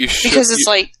 You should if this is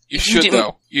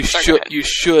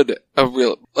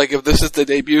the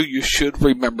debut, you should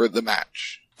remember the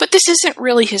match. But this isn't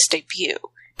really his debut.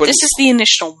 This is the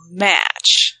initial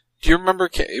match. Do you remember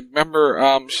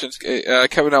Shinsuke,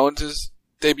 Kevin Owens'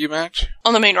 debut match?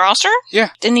 On the main roster? Yeah.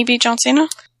 Didn't he beat John Cena?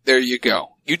 There you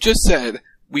go. You just said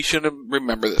we shouldn't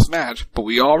remember this match, but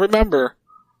we all remember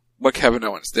what Kevin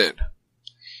Owens did.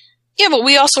 Yeah, but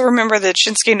we also remember that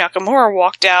Shinsuke Nakamura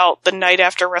walked out the night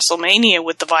after WrestleMania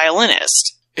with the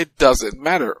violinist. It doesn't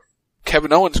matter.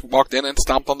 Kevin Owens walked in and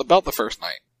stomped on the belt the first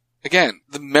night. Again,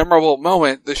 the memorable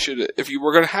moment, if you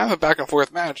were going to have a back and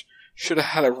forth match, should have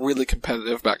had a really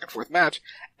competitive back and forth match,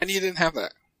 and you didn't have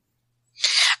that.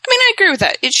 I agree with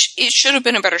that. It should have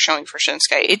been a better showing for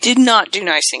Shinsuke. It did not do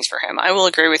nice things for him. I will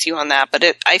agree with you on that, but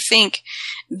I think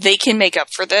they can make up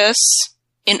for this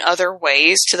in other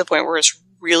ways to the point where it's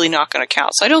really not going to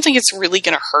count. So I don't think it's really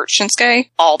going to hurt Shinsuke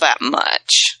all that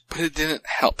much. But it didn't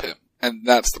help him, and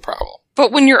that's the problem.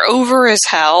 But when you're over as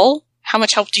hell, how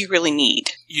much help do you really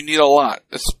need? You need a lot,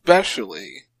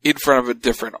 especially in front of a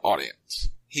different audience.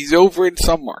 He's over in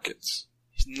some markets.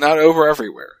 He's not over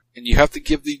everywhere. And you have to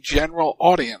give the general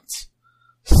audience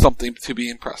something to be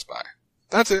impressed by.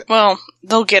 That's it. Well,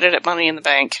 they'll get it at Money in the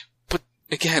Bank. But,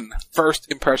 again, first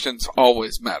impressions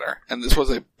always matter. And this was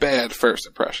a bad first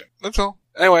impression. That's all.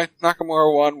 Anyway,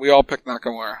 Nakamura won. We all picked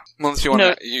Nakamura. Unless you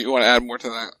want to add more to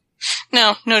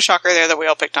that. No shocker there that we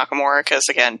all picked Nakamura, because,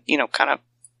 again, kind of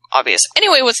obvious.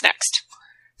 Anyway, what's next?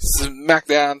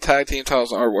 SmackDown Tag Team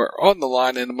titles were on the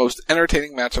line in the most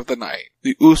entertaining match of the night.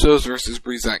 The Usos versus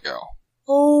Breezango.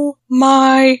 Oh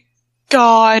my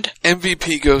god.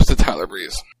 MVP goes to Tyler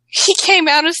Breeze. He came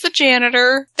out as the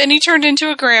janitor, then he turned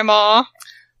into a grandma.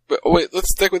 But wait,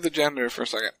 let's stick with the janitor for a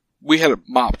second. We had a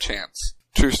mop chance.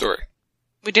 True story.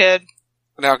 We did.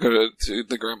 Now go to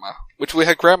the grandma, which we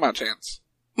had grandma chance.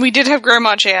 We did have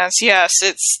grandma chance, yes.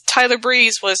 It's Tyler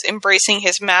Breeze was embracing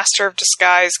his Master of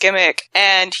Disguise gimmick,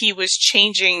 and he was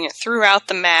changing throughout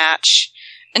the match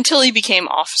until he became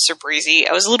Officer Breezy.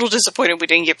 I was a little disappointed we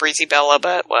didn't get Breezy Bella,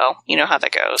 but, well, you know how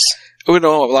that goes. It would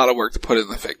have a lot of work to put in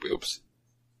the fake boobs.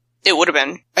 It would have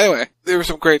been. Anyway, there were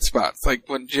some great spots. Like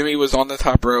when Jimmy was on the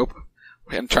top rope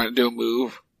and trying to do a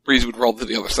move, Breeze would roll to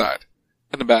the other side.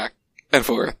 And back, and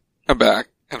forth, and back,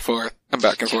 and forth and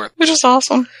back and forth. Which is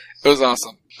awesome. It was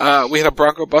awesome. We had a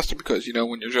Bronco Buster because,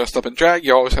 when you're dressed up in drag,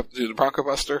 you always have to do the Bronco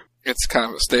Buster. It's kind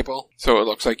of a staple, so it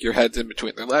looks like your head's in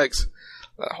between their legs.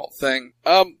 That whole thing.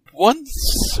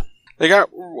 Once they got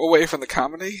away from the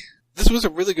comedy, this was a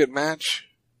really good match.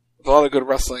 With a lot of good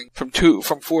wrestling from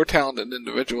four talented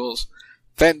individuals.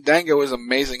 Fandango is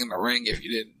amazing in the ring. If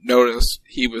you didn't notice,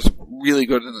 he was really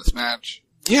good in this match.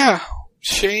 Yeah,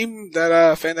 shame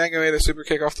that Fandango made a super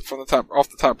kick off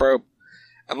the top rope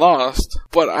and lost.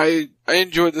 But I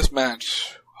enjoyed this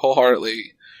match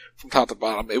wholeheartedly from top to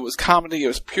bottom. It was comedy. It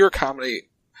was pure comedy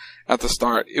at the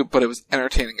start, but it was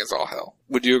entertaining as all hell.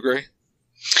 Would you agree?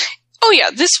 Oh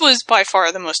yeah, this was by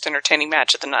far the most entertaining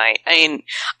match of the night. I mean,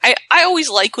 I always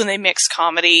like when they mix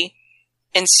comedy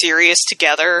and serious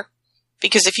together,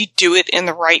 because if you do it in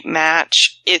the right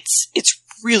match, it's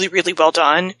really, really well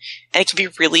done, and it can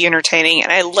be really entertaining,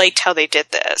 and I liked how they did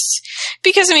this.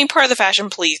 Because, part of the Fashion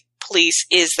Police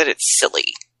is that it's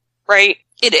silly, right?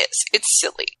 It is. It's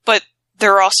silly. But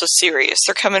they're also serious.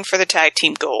 They're coming for the tag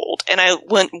team gold. And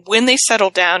when they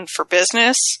settled down for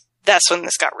business, that's when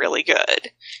this got really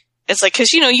good. It's like,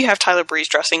 because, you have Tyler Breeze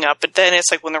dressing up, but then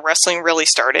it's like when the wrestling really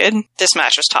started, this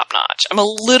match was top notch. I'm a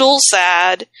little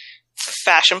sad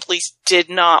Fashion Police did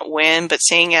not win, but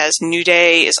seeing as New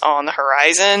Day is on the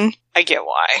horizon, I get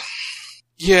why.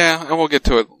 Yeah, and we'll get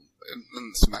to it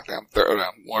in SmackDown.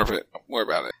 More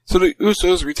about it. So the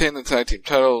Usos retain the tag team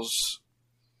titles.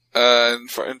 In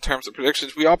terms of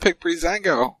predictions, we all picked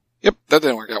Breezango. Yep, that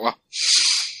didn't work out well.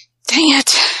 Dang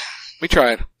it. We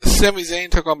tried. Sami Zayn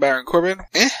took on Baron Corbin.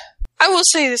 I will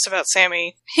say this about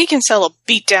Sami. He can sell a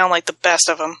beatdown like the best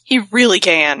of them. He really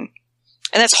can.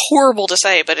 And that's horrible to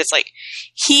say, but it's like,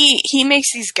 he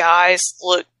makes these guys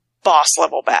look boss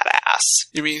level badass.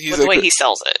 You mean with the way he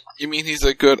sells it. You mean he's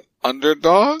a good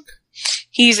underdog?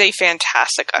 He's a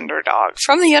fantastic underdog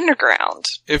from the underground.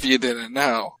 If you didn't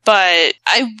know. But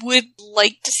I would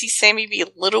like to see Sami be a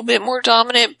little bit more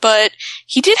dominant, but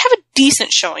he did have a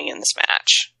decent showing in this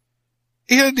match.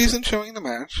 He had a decent showing in the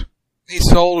match. He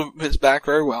sold his back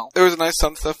very well. There was a nice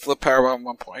sunset flip powerbomb at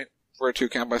one point for a 2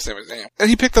 count by Sami Zayn. And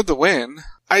he picked up the win.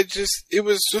 It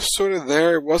was just sort of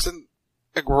there. It wasn't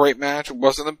a great match. It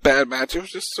wasn't a bad match. It was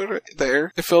just sort of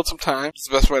there. It filled some time. It's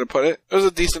the best way to put it. It was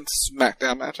a decent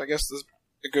SmackDown match, I guess is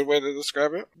a good way to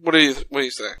describe it. What do you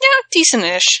say? Yeah,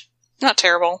 decent-ish. Not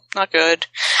terrible. Not good.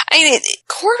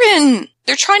 Corbin,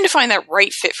 they're trying to find that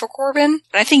right fit for Corbin.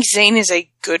 And I think Zayn is a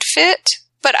good fit.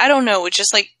 But I don't know. It's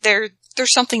just like there's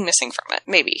something missing from it.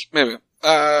 Maybe.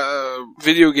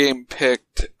 Video game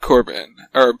picked Corbin.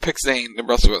 Or picked Zayn. The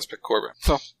rest of us picked Corbin.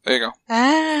 So, there you go.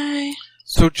 Bye.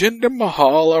 So Jinder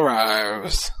Mahal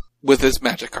arrives with his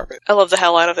magic carpet. I love the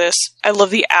hell out of this. I love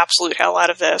the absolute hell out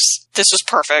of this. This was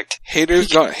perfect. Haters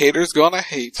gonna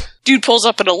hate. Dude pulls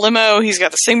up in a limo. He's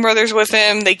got the Singh brothers with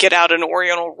him. They get out an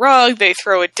Oriental rug. They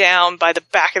throw it down by the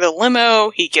back of the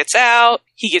limo. He gets out.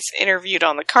 He gets interviewed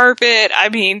on the carpet.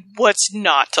 What's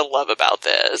not to love about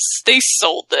this? They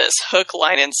sold this hook,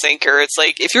 line, and sinker. It's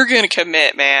like, if you're gonna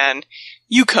commit, man,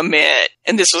 you commit.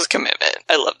 And this was commitment.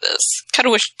 I love this. Kind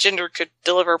of wish Jinder could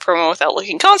deliver a promo without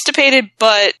looking constipated,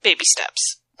 but baby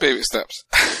steps. Baby steps.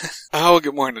 I'll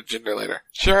get more into Jinder later.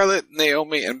 Charlotte,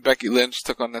 Naomi, and Becky Lynch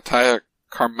took on Natalya,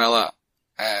 Carmella,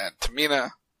 and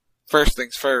Tamina. First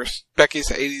things first, Becky's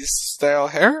 80s style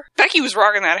hair? Becky was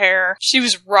rocking that hair. She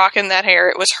was rocking that hair.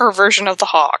 It was her version of the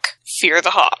Hawk. Fear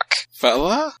the Hawk.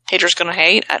 Fella? Haters gonna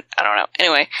hate? I don't know.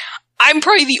 Anyway, I'm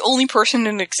probably the only person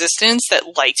in existence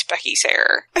that liked Becky's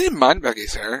hair. I didn't mind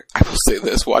Becky's hair. I will say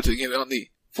this, watching it on the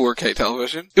 4K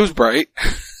television. It was bright.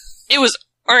 It was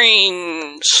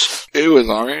orange. It was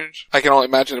orange. I can only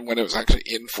imagine when it was actually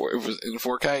in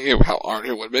 4K, how orange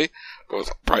it would be. It was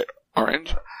bright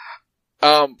orange.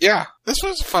 Yeah, this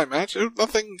was a fun match. It was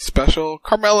nothing special.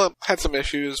 Carmella had some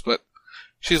issues, but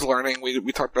she's learning. We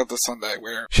talked about this Sunday,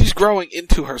 where she's growing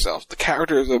into herself. The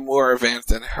characters are more advanced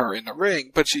than her in the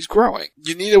ring, but she's growing.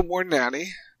 You need a more natty.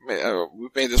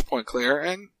 We've made this point clear,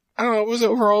 and I don't know,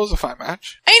 overall it was a fun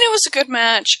match. It was a good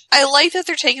match. I like that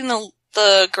they're taking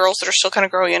the girls that are still kind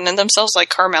of growing into themselves, like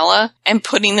Carmella, and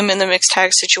putting them in the mixed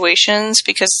tag situations,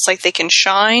 because it's like they can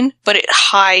shine, but it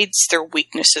hides their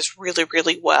weaknesses really,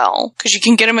 really well. Because you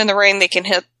can get them in the ring, they can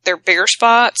hit their bigger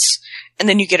spots, and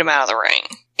then you get them out of the ring.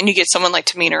 And you get someone like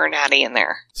Tamina or Natty in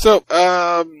there. So,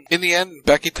 in the end,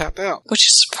 Becky tapped out. Which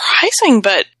is surprising,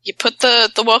 but you put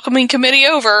the welcoming committee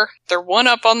over. They're one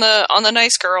up on the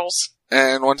nice girls.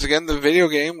 And once again, the video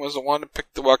game was the one to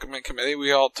pick the welcoming committee.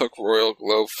 We all took Royal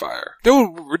Glow Fire.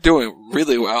 We're doing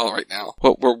really well right now.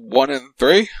 We're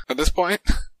 1-3 at this point.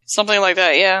 Something like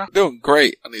that, yeah. Doing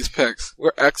great on these picks.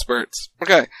 We're experts.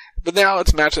 Okay, but now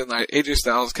it's match of the night. AJ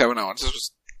Styles, Kevin Owens. This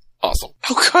was awesome.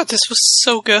 Oh god, this was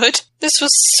so good. This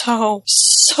was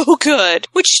so good.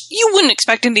 Which you wouldn't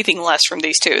expect anything less from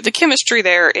these two. The chemistry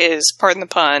there is, pardon the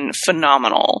pun,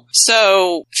 phenomenal.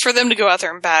 So, for them to go out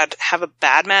there and have a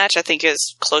bad match, I think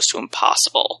is close to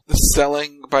impossible. The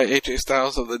selling by AJ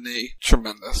Styles of the knee,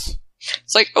 tremendous.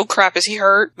 It's like, oh crap, is he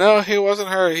hurt? No, he wasn't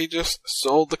hurt. He just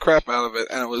sold the crap out of it,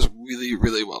 and it was really,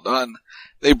 really well done.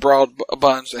 They brawled a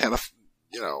bunch. They had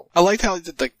I liked how he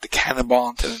did, like, the cannonball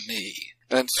into the knee.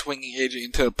 And swinging AJ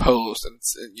into the post and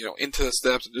into the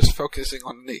steps and just focusing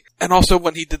on the knee. And also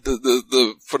when he did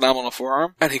the phenomenal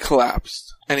forearm and he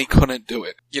collapsed and he couldn't do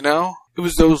it. It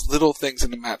was those little things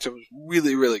in the match. It was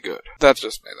really, really good. That's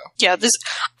just me though. Yeah,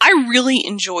 I really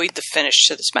enjoyed the finish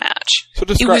to this match. So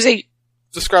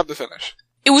describe the finish.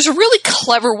 It was a really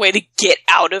clever way to get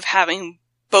out of having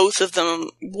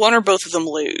one or both of them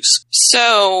lose.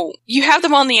 So, you have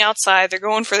them on the outside, they're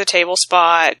going for the table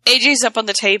spot, AJ's up on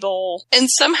the table, and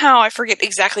somehow, I forget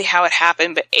exactly how it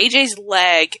happened, but AJ's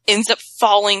leg ends up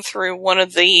falling through one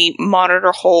of the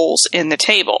monitor holes in the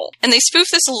table. And they spoof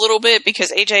this a little bit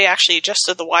because AJ actually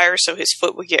adjusted the wire so his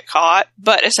foot would get caught,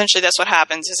 but essentially that's what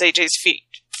happens is AJ's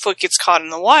foot gets caught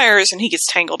in the wires and he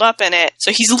gets tangled up in it.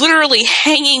 So he's literally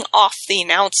hanging off the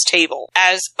announce table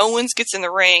as Owens gets in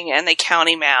the ring and they count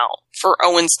him out for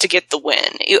Owens to get the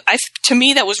win. To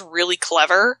me, that was really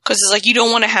clever because it's like you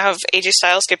don't want to have AJ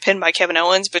Styles get pinned by Kevin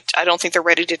Owens, but I don't think they're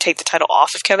ready to take the title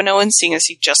off of Kevin Owens seeing as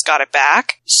he just got it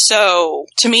back. So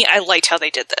to me, I liked how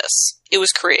they did this. It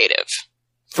was creative.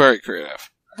 Very creative.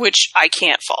 Which I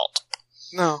can't fault.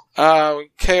 No.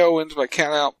 KO wins by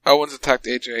countout. Owens attacked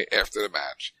AJ after the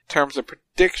match. In terms of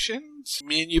predictions,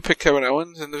 me and you picked Kevin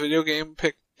Owens, and the video game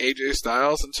picked AJ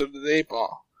Styles, and so did the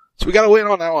 8-Ball. So we got a win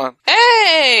on that one.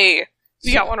 Hey!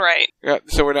 You got one right. Yeah,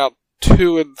 so we're now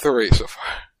 2 and 3 so far.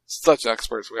 Such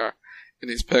experts we are in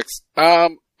these picks.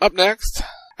 Up next,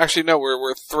 actually no,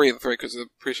 we're 3 and 3 because the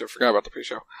pre-show. Forgot about the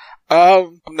pre-show.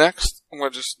 Up next, I'm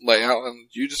going to just lay out and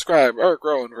you describe Eric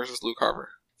Rowan versus Luke Harper.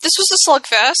 This was a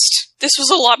slugfest. This was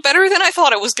a lot better than I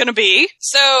thought it was going to be.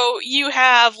 So you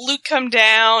have Luke come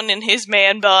down in his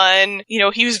man bun.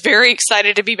 He was very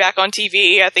excited to be back on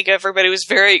TV. I think everybody was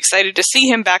very excited to see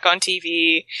him back on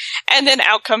TV. And then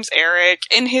out comes Eric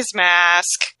in his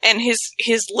mask and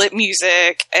his lip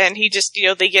music. And he just,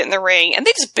 they get in the ring and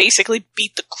they just basically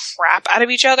beat the crap out of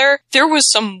each other. There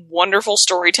was some wonderful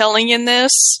storytelling in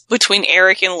this between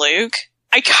Eric and Luke.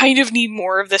 I kind of need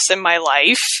more of this in my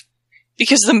life.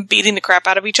 Because them beating the crap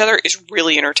out of each other is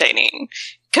really entertaining.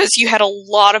 Because you had a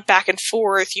lot of back and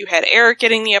forth. You had Eric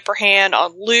getting the upper hand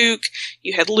on Luke.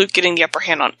 You had Luke getting the upper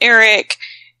hand on Eric.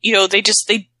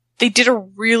 They did a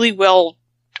really well,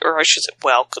 or I should say,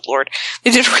 good lord.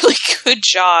 They did a really good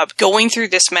job going through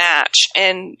this match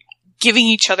and giving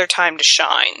each other time to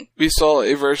shine. We saw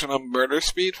a version of Murder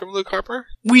Speed from Luke Harper?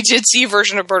 We did see a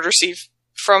version of Murder Speed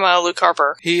from Luke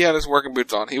Harper. He had his working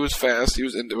boots on. He was fast. He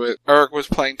was into it. Eric was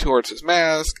playing towards his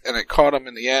mask, and it caught him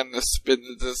in the end.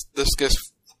 The discus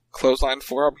clothesline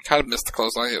forearm. He kind of missed the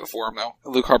clothesline. He had the forearm, though.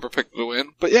 And Luke Harper picked the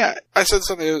win. But yeah, I said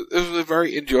something. It was a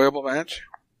very enjoyable match.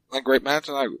 A great match,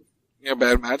 and a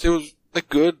bad match. It was a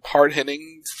good,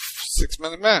 hard-hitting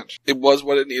 6-minute match. It was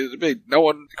what it needed to be.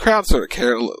 The crowd sort of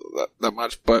cared that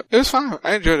much, but it was fine.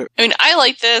 I enjoyed it. I mean, I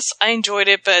like this. I enjoyed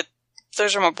it, but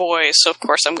those are my boys, so of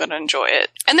course I'm going to enjoy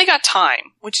it. And they got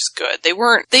time, which is good.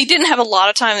 They didn't have a lot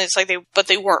of time. But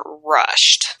they weren't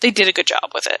rushed. They did a good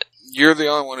job with it. You're the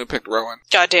only one who picked Rowan.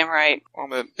 Goddamn right. Well,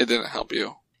 then it didn't help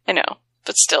you. I know,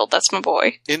 but still, that's my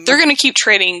boy. They're going to keep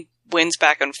trading wins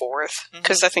back and forth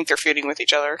because I think they're feuding with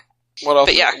each other. What else?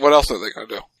 But yeah, what else are they going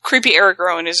to do? Creepy Eric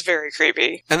Rowan is very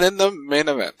creepy. And then the main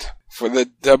event for the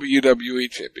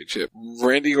WWE Championship,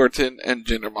 Randy Orton and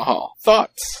Jinder Mahal.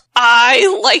 Thoughts?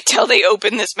 I liked how they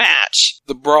opened this match.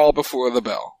 The brawl before the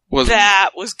bell.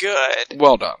 That was good.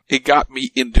 Well done. It got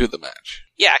me into the match.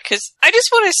 Yeah, because I just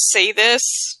want to say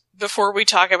this before we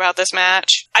talk about this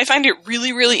match. I find it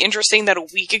really, really interesting that a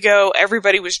week ago,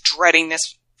 everybody was dreading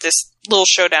this little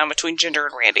showdown between Jinder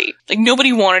and Randy.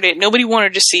 Nobody wanted it. Nobody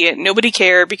wanted to see it. Nobody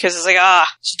cared because it's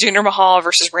it's Jinder Mahal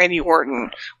versus Randy Orton.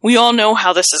 We all know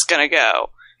how this is going to go.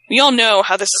 We all know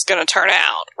how this is going to turn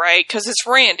out, right? Because it's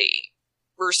Randy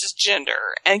versus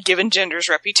Jinder. And given Jinder's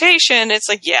reputation, it's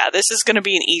this is going to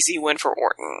be an easy win for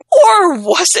Orton. Or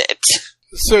was it?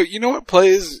 So, you know what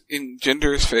plays in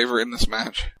Jinder's favor in this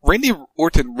match? Randy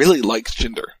Orton really likes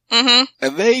Jinder. Mm-hmm.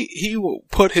 And he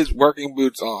put his working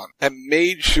boots on and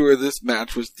made sure this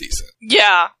match was decent.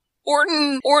 Yeah.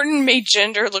 Orton made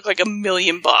Jinder look like $1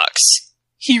 million.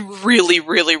 He really,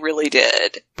 really, really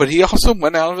did. But he also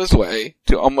went out of his way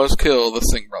to almost kill the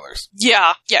Singh brothers.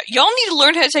 Yeah. Y'all need to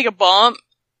learn how to take a bump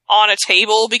on a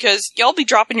table because y'all be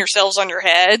dropping yourselves on your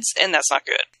heads, and that's not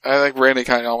good. I think Randy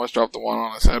kind of almost dropped the one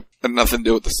on his head. It had nothing to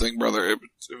do with the Singh brother. It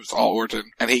was all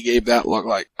Orton. And he gave that look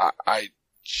like, I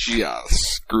just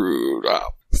screwed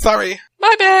up. Sorry.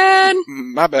 My bad.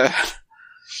 My bad.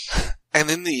 And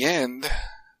in the end,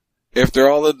 after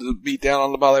all the beat down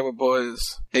on the Bollywood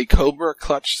boys, a Cobra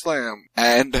clutch slam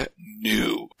and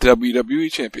new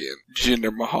WWE champion,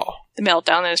 Jinder Mahal. The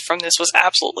meltdown from this was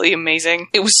absolutely amazing.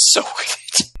 It was so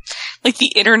good. Like,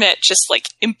 the internet just, like,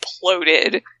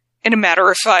 imploded in a matter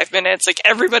of 5 minutes. Like,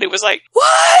 everybody was like,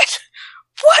 what?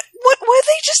 What did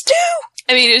they just do?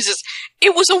 I mean,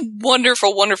 it was a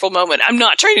wonderful, wonderful moment. I'm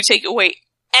not trying to take away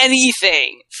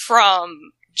anything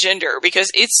from Jinder because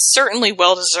it's certainly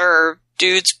well-deserved.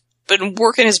 Dude's been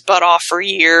working his butt off for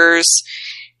years.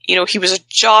 You know, he was a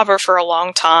jobber for a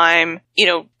long time. You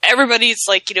know, everybody's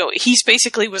like, you know, he's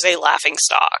basically was a laughing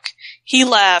stock. He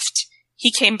left,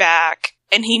 he came back,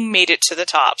 and he made it to the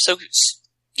top. So,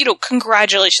 you know,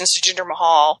 congratulations to Jinder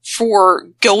Mahal for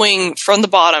going from the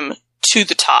bottom to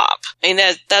the top. I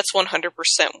mean, that's 100%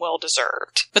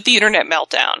 well-deserved. But the internet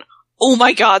meltdown. Oh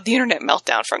my god, the internet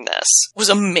meltdown from this was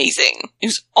amazing. It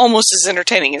was almost as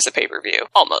entertaining as a pay-per-view.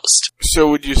 Almost. So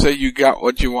would you say you got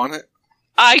what you wanted?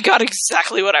 I got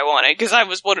exactly what I wanted, because I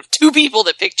was one of 2 people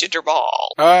that picked Jinder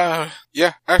Mahal.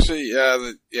 Yeah. Actually,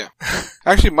 yeah.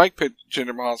 Actually, Mike picked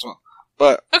Jinder Mahal as well.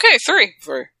 But okay, 3.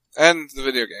 3. And the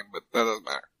video game, but that doesn't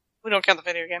matter. We don't count the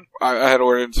video game. I had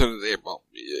ordered into the 8 ball.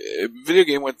 Video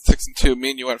game went 6 and 2. Me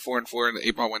and you went 4 and 4, and the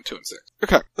 8 ball went 2 and 6.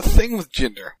 Okay. The thing with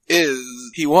Jinder is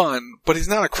he won, but he's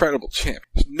not a credible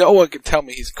champion. No one can tell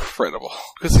me he's credible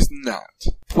because he's not.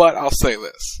 But I'll say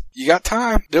this: you got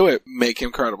time, do it. Make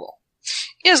him credible.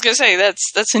 Yeah, I was gonna say,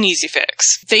 that's an easy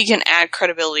fix. They can add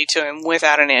credibility to him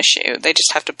without an issue. They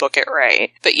just have to book it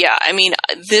right. But yeah, I mean,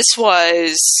 this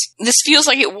feels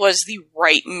like it was the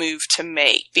right move to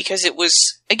make, because it was,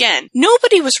 again,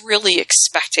 nobody was really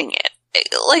expecting it.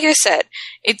 Like I said,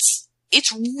 it's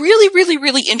really, really,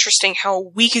 really interesting how a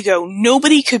week ago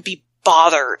nobody could be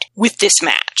bothered with this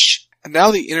match. And now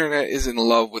the internet is in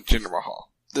love with Jinder Mahal.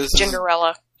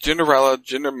 Jinderella,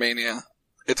 Jindermania.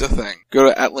 It's a thing.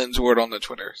 Go to @Lindsey Ward on the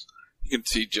Twitters. You can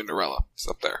see Jinderella. It's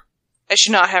up there. I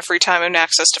should not have free time and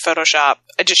access to Photoshop.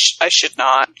 I should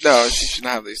not. No, she should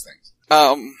not have these things.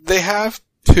 They have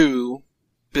to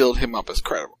build him up as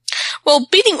credible. Well,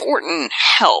 beating Orton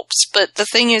helps, but the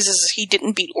thing is he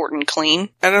didn't beat Orton clean.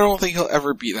 And I don't think he'll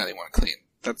ever beat anyone clean.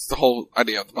 That's the whole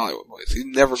idea of the Bollywood boys. He's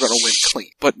never going to win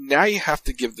clean. But now you have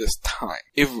to give this time.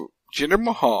 If Jinder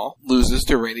Mahal loses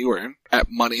to Randy Orton at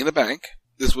Money in the Bank,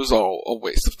 this was all a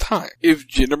waste of time. If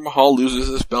Jinder Mahal loses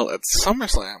this belt at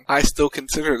SummerSlam, I still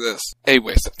consider this a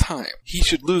waste of time. He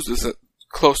should lose this at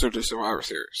closer to Survivor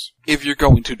Series. If you're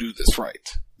going to do this right.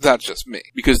 That's just me.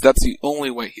 Because that's the only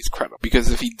way he's credible.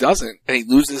 Because if he doesn't, and he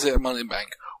loses it at Money in the Bank,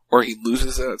 or he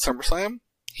loses it at SummerSlam,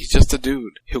 he's just a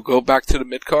dude. He'll go back to the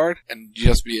mid-card and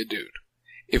just be a dude.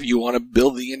 If you want to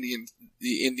build the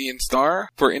Indian star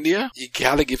for India, you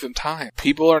gotta give him time.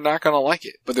 People are not gonna like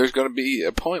it. But there's gonna be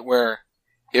a point where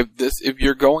if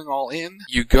you're going all in,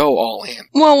 you go all in.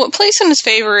 Well, what plays in his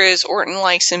favor is Orton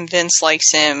likes him, Vince likes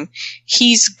him.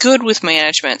 He's good with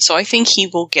management, so I think he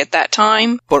will get that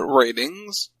time. But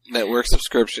ratings, network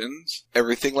subscriptions,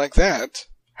 everything like that,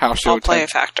 house show all play a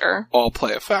factor. All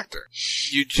play a factor.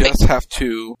 You just have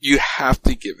to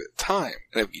give it time.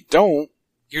 And if you don't,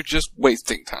 you're just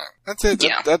wasting time. That's it.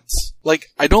 Yeah. That's, like,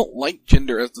 I don't like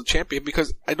Jinder as the champion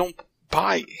because I don't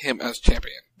buy him as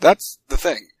champion. That's the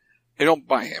thing. I don't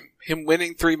buy him. Him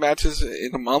winning 3 matches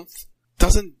in a month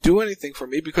doesn't do anything for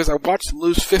me because I watched him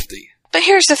lose 50. But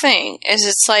here's the thing, is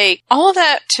it's like, all of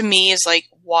that to me is like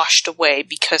washed away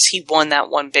because he won that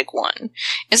one big one.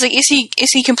 It's like, is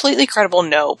he completely credible?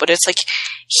 No, but it's like,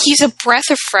 he's a breath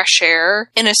of fresh air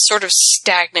in a sort of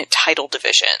stagnant title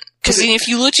division. Because if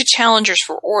you look at challengers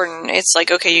for Orton, it's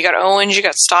like, okay, you got Owens, you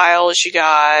got Styles, you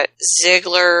got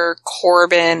Ziggler,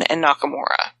 Corbin, and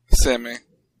Nakamura. Sammy.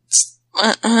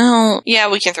 Yeah,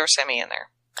 we can throw Sammy in there.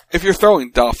 If you're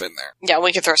throwing Dolph in there. Yeah,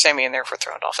 we can throw Sammy in there for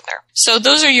throwing Dolph in there. So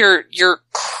those are your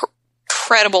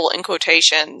credible, in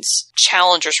quotations,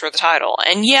 challengers for the title.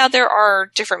 And yeah, there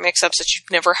are different mix-ups that you've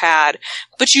never had,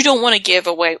 but you don't want to give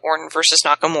away Orton versus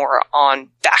Nakamura on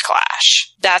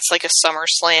Backlash. That's like a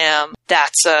SummerSlam.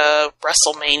 That's a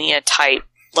WrestleMania type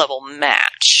level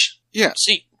match. Yeah.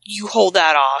 So you hold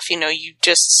that off,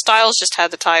 Styles just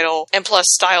had the title, and plus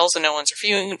Styles and Owens are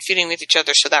feuding with each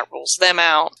other, so that rules them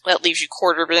out. That leaves you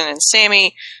Corbin and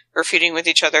Sammy. are feuding with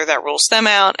each other. That rules them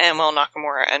out, and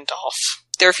Nakamura and Dolph,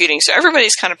 they're feuding. So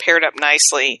everybody's kind of paired up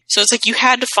nicely. So it's like you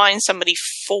had to find somebody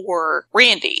for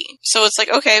Randy. So it's like,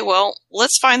 okay, well,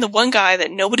 let's find the one guy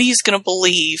that nobody's going to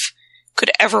believe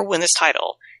could ever win this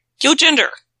title. Yo, Jinder,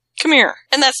 come here.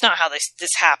 And that's not how this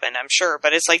happened, I'm sure,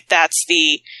 but it's like that's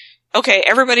the... Okay,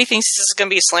 everybody thinks this is going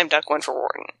to be a slam dunk win for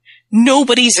Orton.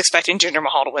 Nobody's expecting Jinder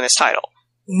Mahal to win this title.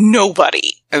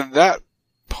 Nobody. At that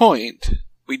point,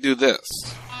 we do this.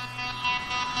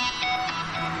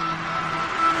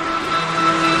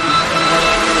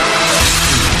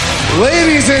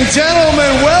 Ladies and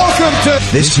gentlemen, welcome to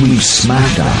this week's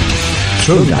SmackDown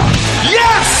Showdown.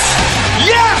 Yes!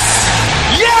 Yes!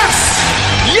 Yes!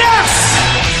 Yes!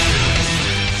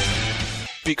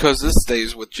 Because this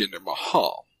stays with Jinder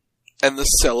Mahal and the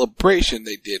celebration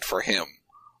they did for him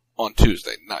on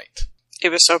Tuesday night. It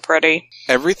was so pretty.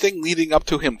 Everything leading up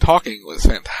to him talking was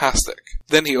fantastic.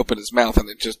 Then he opened his mouth and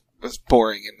it just was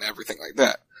boring and everything like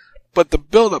that. But the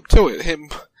build up to it, him,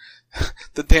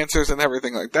 the dancers and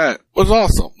everything like that, was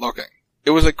awesome looking.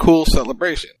 It was a cool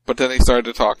celebration. But then he started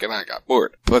to talk and I got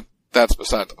bored. But that's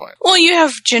beside the point. Well, you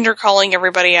have Jinder calling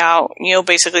everybody out,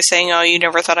 basically saying, oh, you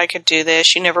never thought I could do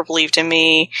this. You never believed in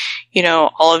me.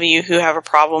 All of you who have a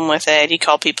problem with it. He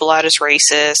called people out as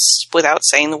racist without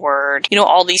saying the word.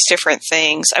 All these different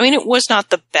things. I mean, it was not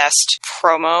the best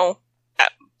promo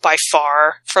by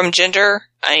far from Jinder.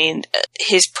 I mean,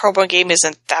 his promo game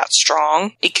isn't that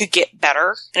strong. It could get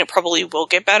better, and it probably will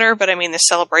get better, but I mean, the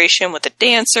celebration with the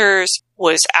dancers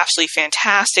was absolutely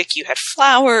fantastic. You had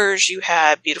flowers, you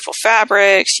had beautiful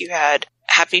fabrics, you had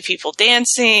happy people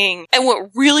dancing, and what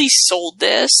really sold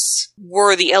this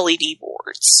were the LED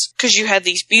boards, because you had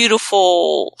these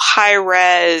beautiful,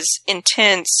 high-res,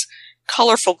 intense,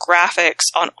 colorful graphics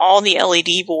on all the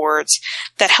LED boards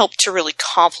that helped to really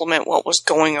complement what was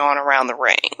going on around the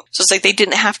ring. So it's like they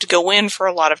didn't have to go in for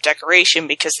a lot of decoration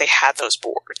because they had those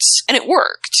boards. And it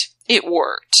worked. It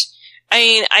worked. I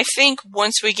mean, I think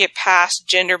once we get past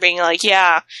Jinder being like,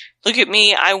 yeah, look at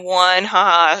me, I won,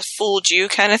 haha, fooled you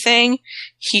kind of thing,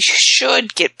 he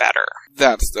should get better.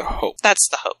 That's the hope. That's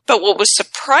the hope. But what was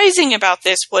surprising about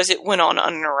this was it went on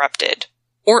uninterrupted.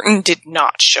 Orton did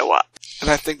not show up. And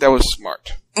I think that was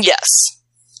smart. Yes.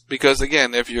 Because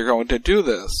again, if you're going to do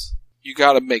this, you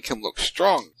gotta make him look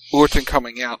strong. Orton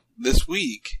coming out this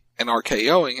week and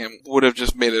RKOing him would have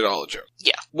just made it all a joke.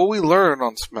 Yeah. What we learned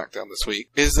on SmackDown this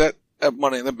week is that at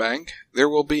Money in the Bank, there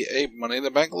will be a Money in the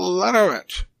Bank ladder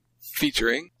match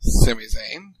featuring Sami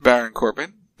Zayn, Baron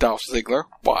Corbin, Dolph Ziggler,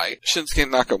 why? Shinsuke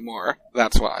Nakamura,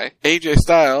 that's why. AJ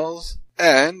Styles,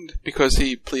 and, because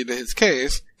he pleaded his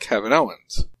case, Kevin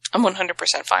Owens. I'm 100%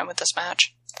 fine with this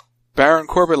match. Baron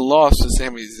Corbin lost to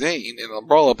Sami Zayn in a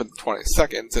brawl-up in 20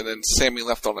 seconds, and then Sami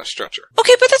left on a stretcher.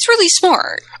 Okay, but that's really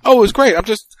smart. Oh, it was great. I'm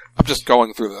just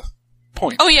going through the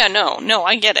point. Oh yeah, no,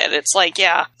 I get it. It's like,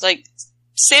 yeah, it's like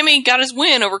Sami got his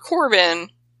win over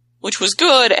Corbin, which was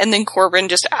good, and then Corbin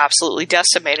just absolutely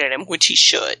decimated him, which he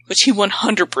should. Which he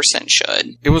 100%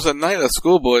 should. It was a night of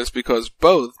schoolboys because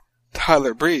both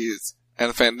Tyler Breeze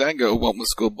and Fandango won with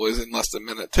schoolboys in less than a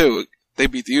minute, too. They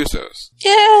beat the Usos.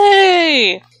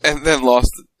 Yay! And then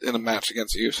lost in a match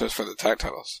against the Usos for the tag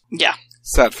titles. Yeah.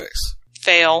 Sad face.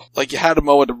 Fail. Like, you had a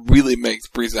moment to really make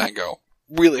Breezango.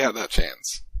 Really had that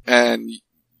chance. And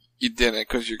you didn't,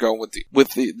 because you're going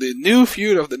with the new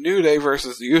feud of the New Day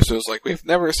versus the Usos like we've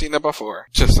never seen it before.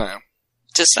 Just saying.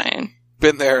 Just saying.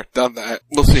 Been there, done that.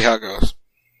 We'll see how it goes.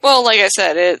 Well, like I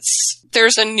said,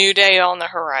 there's a New Day on the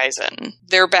horizon.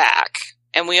 They're back.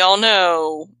 And we all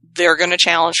know they're going to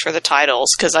challenge for the titles,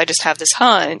 because I just have this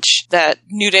hunch that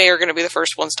New Day are going to be the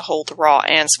first ones to hold the Raw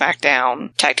and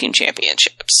SmackDown Tag Team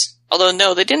Championships. Although,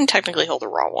 no, they didn't technically hold the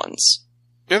Raw ones.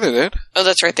 Yeah, they did. Oh,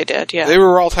 that's right, they did, yeah. They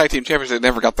were Raw Tag Team Champions. They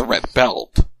never got the red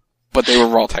belt, but they were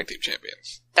Raw Tag Team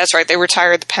Champions. That's right, they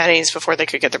retired the pennies before they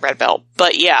could get the red belt.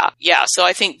 But yeah, so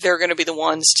I think they're going to be the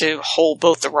ones to hold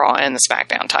both the Raw and the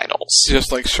SmackDown titles.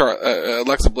 Just like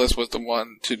Alexa Bliss was the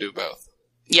one to do both.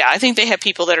 Yeah, I think they have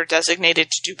people that are designated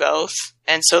to do both,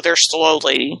 and so they're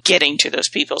slowly getting to those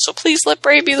people. So please let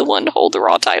Bray be the one to hold the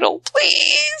Raw title,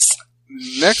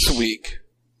 please! Next week,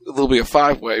 there'll be a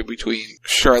 5-way between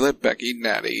Charlotte, Becky,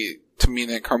 Natty,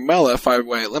 Tamina, and Carmella,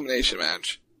 5-way elimination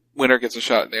match. Winner gets a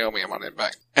shot at Naomi and Money in the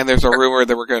Bank. And there's a rumor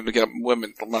that we're going to get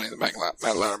women for Money in the Bank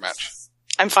ladder match.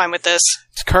 I'm fine with this.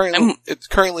 It's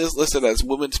currently listed as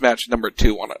women's match number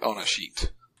 2 on a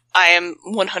sheet. I am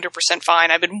 100%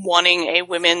 fine. I've been wanting a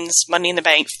women's Money in the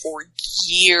Bank for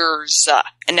years,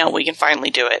 and now we can finally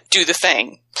do it. Do the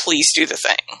thing. Please do the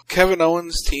thing. Kevin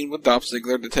Owens teamed with Dolph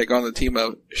Ziggler to take on the team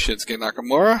of Shinsuke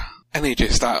Nakamura and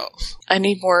AJ Styles. I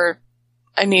need more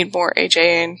I need more AJ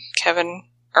and Kevin,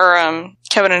 or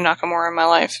Kevin and Nakamura in my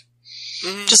life.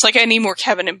 Mm-hmm. Just like I need more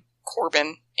Kevin and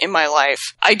Corbin in my life.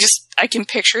 I can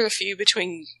picture the feud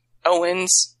between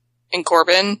Owens and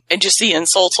Corbin, and just the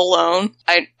insults alone.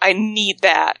 I need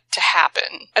that to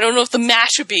happen. I don't know if the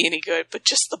match would be any good, but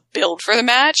just the build for the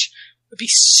match would be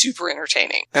super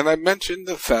entertaining. And I mentioned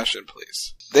the Fashion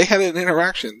Police. They had an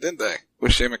interaction, didn't they,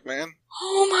 with Shane McMahon?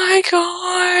 Oh my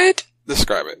god.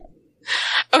 Describe it.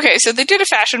 Okay, so they did a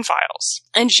Fashion Files,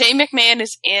 and Shane McMahon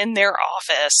is in their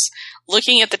office,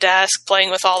 looking at the desk,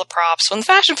 playing with all the props, when the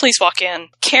Fashion Police walk in,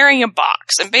 carrying a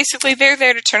box, and basically they're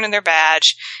there to turn in their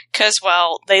badge, because,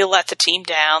 well, they let the team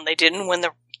down, they didn't win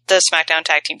the SmackDown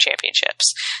Tag Team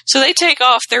Championships. So they take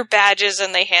off their badges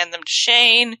and they hand them to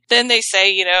Shane, then they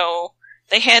say,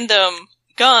 they hand them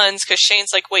guns, because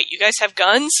Shane's like, wait, you guys have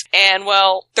guns? And,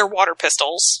 well, they're water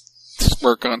pistols.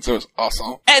 Squirt guns, it was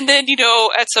awesome. And then,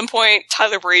 at some point,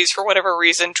 Tyler Breeze, for whatever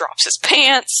reason, drops his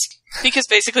pants, because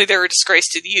basically they're a disgrace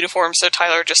to the uniform, so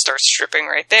Tyler just starts stripping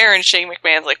right there, and Shane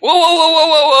McMahon's like, whoa, whoa, whoa, whoa,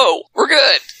 whoa, whoa, we're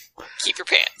good. Keep your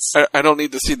pants. I don't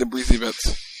need to see the breezy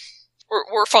bits.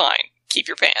 We're fine. Keep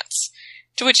your pants.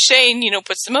 To which Shane,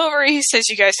 puts them over. He says,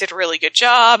 you guys did a really good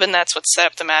job, and that's what set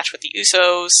up the match with the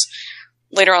Usos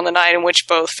later on the night, in which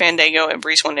both Fandango and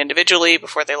Breeze won individually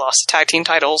before they lost the tag team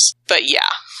titles. But yeah,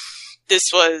 I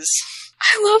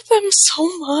love them so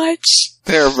much.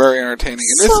 They are very entertaining.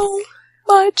 And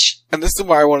much. And this is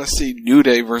why I want to see New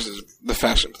Day versus the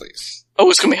Fashion Police. Oh,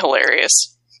 it's going to be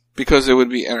hilarious. Because it would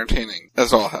be entertaining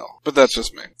as all hell. But that's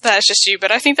just me. That's just you,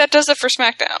 but I think that does it for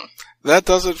SmackDown. That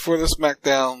does it for the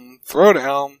SmackDown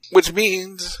Throwdown, which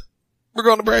means we're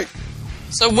going to break.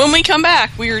 So when we come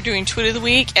back, we are doing Tweet of the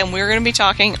Week, and we're going to be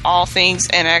talking all things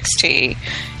NXT.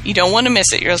 You don't want to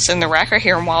miss it. You're listening to The Rack right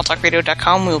here on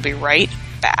WildTalkRadio.com. We'll be right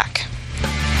back.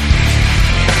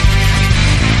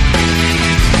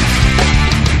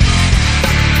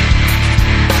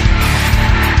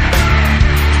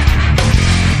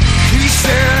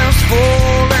 Pieces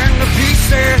falling to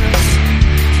pieces,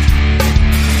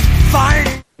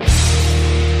 fighting.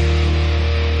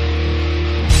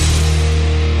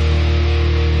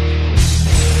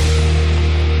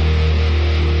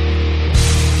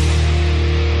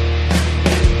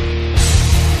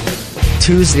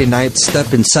 Tuesday night,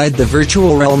 step inside the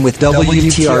virtual realm with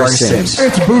WTR Sims.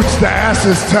 It's boots to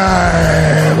asses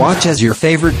time. Watch as your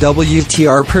favorite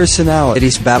WTR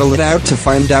personalities battle it out to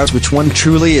find out which one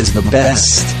truly is the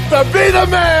best. To be the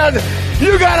man,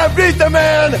 you gotta beat the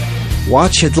man.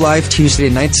 Watch it live Tuesday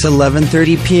nights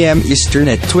 11:30 p.m. Eastern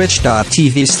at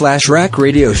twitch.tv/Rack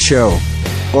Radio Show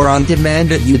or on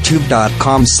demand at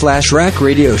youtube.com/Rack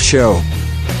Radio Show.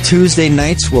 Tuesday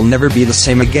nights will never be the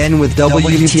same again with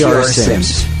WTR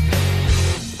Sims.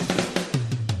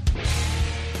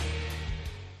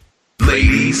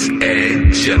 Ladies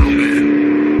and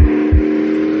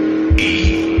gentlemen,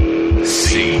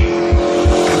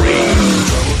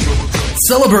 EC3.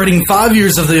 Celebrating 5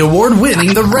 years of the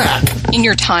award-winning The Rack. In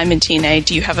your time in TNA,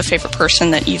 do you have a favorite person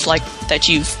that you've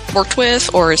worked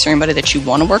with, or is there anybody that you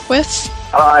want to work with?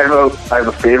 I have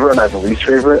a favorite and I have a least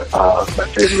favorite. My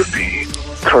favorite would be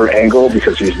Kurt Angle,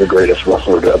 because he's the greatest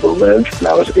wrestler to ever live, and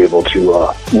I was able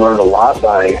to learn a lot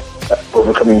by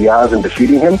overcoming the odds and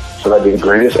defeating him, so that'd be the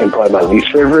greatest. And probably my least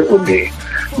favorite would be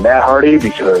Matt Hardy,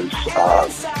 because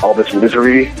all this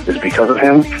misery is because of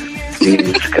him.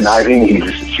 He's conniving,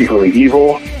 he's secretly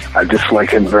evil. I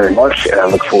dislike him very much, and I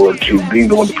look forward to being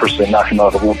the one person to knock him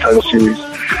out of the World Title Series,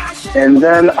 and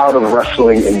then out of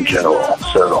wrestling in general.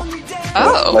 So,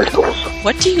 life goals.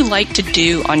 What do you like to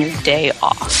do on your day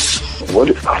off?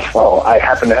 Well, I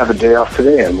happen to have a day off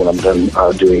today, and when I'm done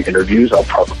doing interviews, I'll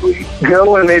probably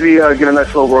go and maybe get a nice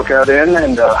little workout in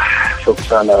and focus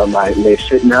on my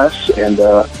fitness. And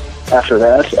after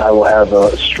that, I will have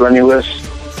a strenuous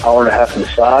hour-and-a-half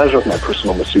massage with my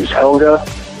personal masseuse, Helga.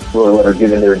 Really let her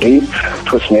get in there deep,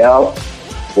 twist me out,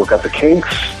 work out the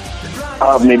kinks.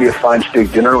 Maybe a fine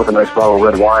steak dinner with a nice bottle of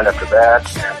red wine after that,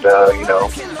 and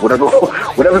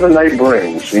whatever the night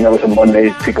brings. With a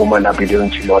Monday, people might not be doing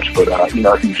too much, but I can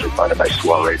usually find a nice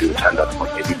soiree to attend on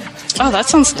Monday. Oh, that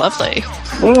sounds lovely.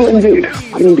 Well, indeed.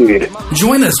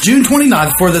 Join us June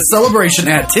 29th for the celebration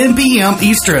at 10 p.m.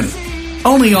 Eastern,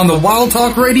 only on the Wild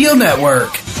Talk Radio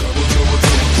Network.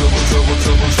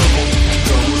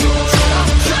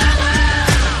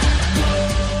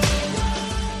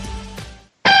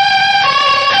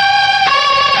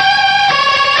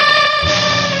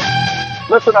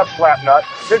 Listen up, Slapnut.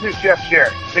 This is Jeff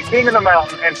Jarrett, the king of the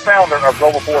mountain and founder of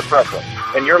Global Force Wrestling,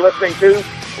 and you're listening to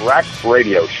Rack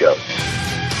Radio Show.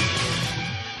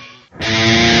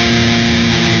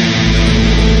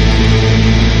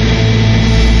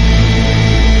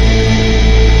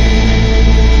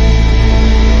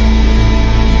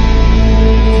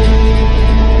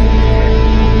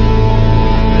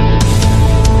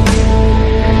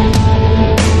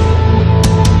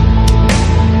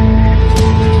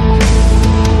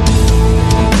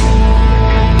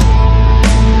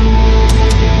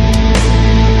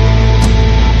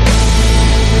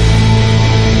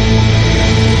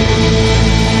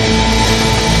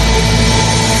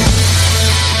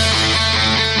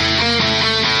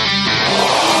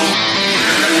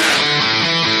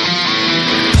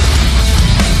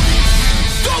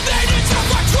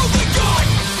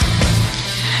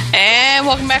 And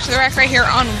welcome back to the rack right here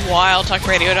on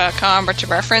WildTalkRadio.com. But to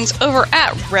reference over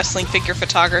at Wrestling Figure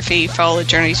Photography. Follow the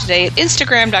journey today at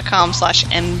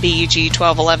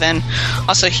Instagram.com/MBG1211.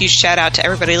 Also, a huge shout out to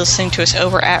everybody listening to us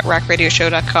over at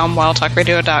RackRadioShow.com,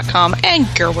 WildTalkRadio.com, and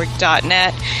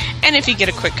Gerwig.net. And if you get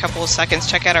a quick couple of seconds,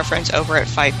 check out our friends over at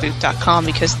FightBooth.com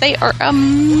because they are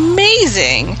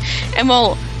amazing. And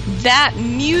well, that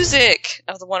music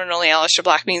of the one and only Aleister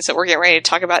Black means that we're getting ready to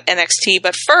talk about NXT.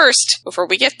 But first, before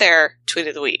we get there, Tweet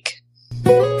of the Week.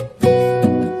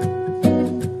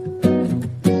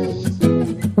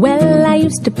 Well, I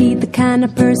used to be the kind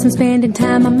of person spending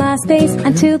time on MySpace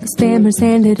until the spammers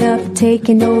ended up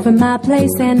taking over my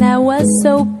place, and I was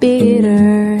so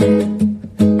bitter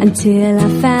until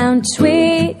I found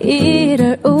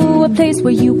Twitter. Ooh, a place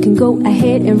where you can go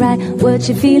ahead and write what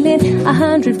you're feeling.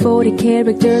 140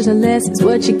 characters or less is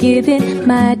what you're giving.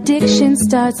 My addiction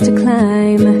starts to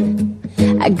climb.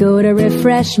 I go to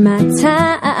refresh my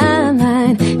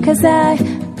timeline, 'cause I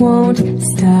won't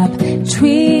stop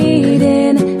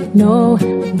tweeting no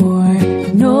more,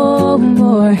 no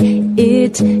more.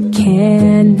 It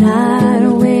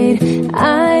cannot wait,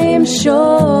 I am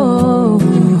sure.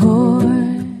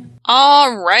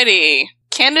 Alrighty.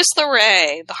 Candice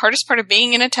LeRae, the hardest part of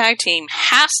being in a tag team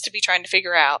has to be trying to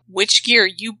figure out which gear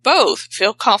you both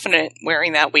feel confident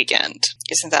wearing that weekend.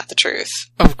 Isn't that the truth?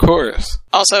 Of course.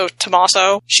 Also,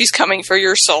 Tommaso, she's coming for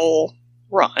your soul.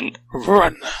 Run.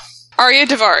 Run. Arya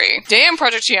Davari, damn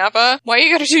Project Ciampa, why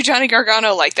you gotta do Johnny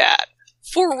Gargano like that?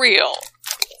 For real.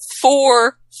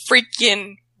 For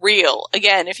freaking real.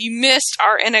 Again, if you missed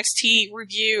our NXT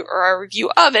review or our review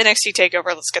of NXT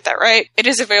TakeOver, let's get that right. It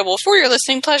is available for your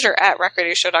listening pleasure at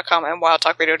RackRadioShow.com and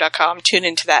WildTalkRadio.com. Tune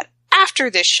into that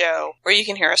after this show, where you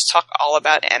can hear us talk all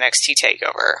about NXT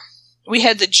TakeOver. We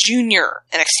had the junior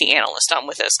NXT analyst on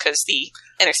with us because the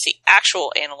NXT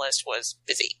actual analyst was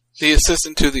busy. The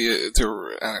assistant to the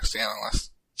NXT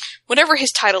analyst. Whatever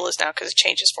his title is now, because it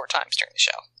changes 4 times during the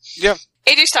show. Yeah.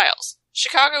 AJ Styles.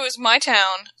 Chicago is my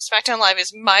town, SmackDown Live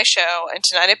is my show, and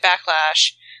tonight at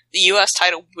Backlash, the U.S.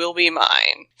 title will be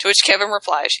mine. To which Kevin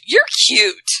replies, "You're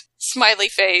cute!" Smiley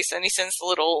face, and he sends the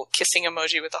little kissing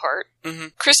emoji with the heart. Mm-hmm.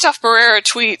 Christoph Barrera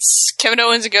tweets, Kevin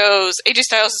Owens goes, "AJ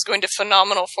Styles is going to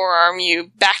phenomenal forearm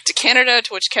you back to Canada,"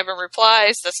 to which Kevin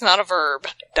replies, "That's not a verb,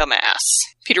 dumbass."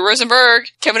 Peter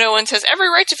Rosenberg, Kevin Owens has every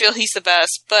right to feel he's the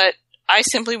best, but I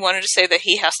simply wanted to say that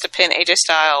he has to pin AJ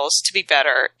Styles to be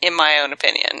better, in my own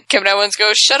opinion. Kevin Owens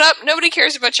goes, "Shut up, nobody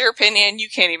cares about your opinion, you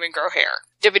can't even grow hair."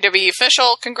 WWE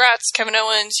official, congrats, Kevin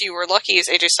Owens, you were lucky as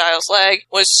AJ Styles' leg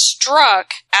was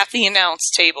struck at the announce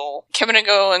table. Kevin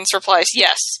Owens replies,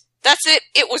 "Yes, that's it,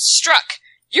 it was struck.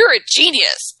 You're a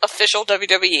genius." Official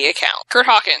WWE account. Kurt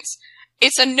Hawkins,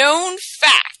 "It's a known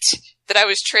fact that I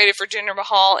was traded for Jinder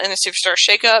Mahal in the Superstar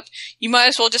Shakeup. You might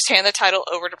as well just hand the title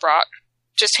over to Brock.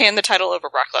 Just hand the title over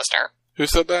Brock Lesnar." Who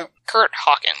said that? Kurt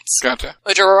Hawkins. Gotcha.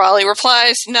 Mojo Rawley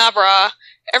replies, "Nah, brah.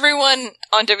 Everyone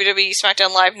on WWE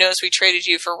SmackDown Live knows we traded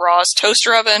you for Raw's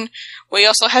toaster oven. We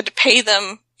also had to pay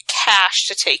them cash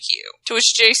to take you." To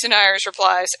which Jason Ayers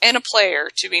replies, "And a player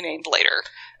to be named later."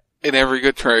 In every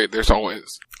good trade, there's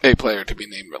always a player to be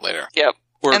named later. Yep.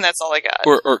 And that's all I got.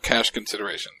 Or cash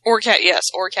consideration. Or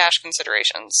cash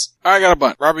considerations. I got a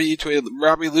bunch. Robbie tweeted,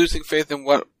 "Robbie losing faith in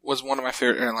what was one of my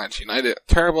favorite airlines, United.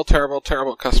 Terrible, terrible,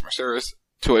 terrible customer service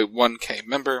to a 1K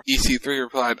member." EC3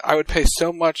 replied, "I would pay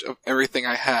so much of everything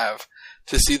I have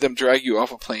to see them drag you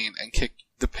off a plane and kick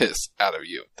the piss out of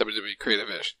you." WWE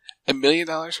Creative-ish. $1 million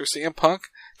for CM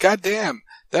Punk? God damn.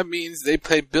 That means they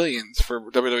pay billions for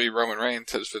WWE Roman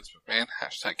Reigns, says Vince McMahon.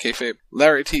 Hashtag kayfabe.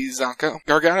 Larry T. Zonka.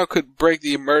 Gargano could break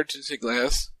the emergency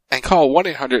glass and call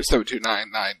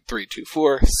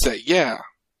 1-800-729-9324. Say yeah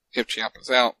if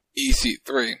Ciampa's out.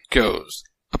 EC3 goes.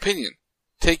 Opinion.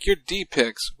 Take your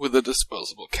D-picks with a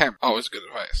disposable camera. Always good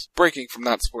advice. Breaking from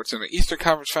Not Sports Center. Eastern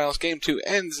Conference Finals Game 2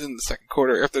 ends in the second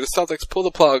quarter after the Celtics pull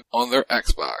the plug on their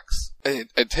Xbox.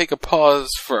 And take a pause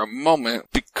for a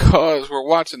moment because we're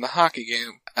watching the hockey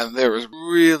game and there was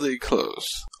really close.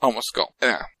 Almost a goal.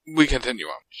 Yeah, we continue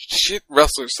on. Shit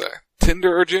wrestlers say.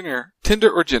 Tinder or Ginger?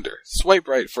 Swipe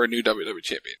right for a new WWE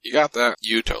champion. You got that?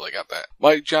 You totally got that.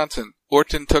 Mike Johnson.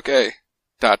 Orton took a...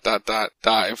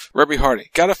 dive. Rebby Hardy.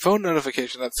 Got a phone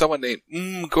notification that someone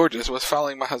named Gorgeous was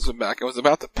following my husband back and was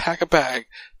about to pack a bag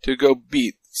to go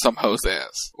beat some hoe's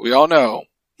ass. We all know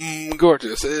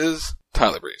Gorgeous is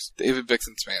Tyler Breeze. David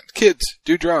Vixen's man. Kids,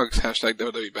 do drugs. Hashtag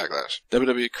WWE Backlash.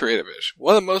 WWE Creative-ish.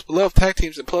 One of the most beloved tag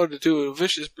teams imploded to a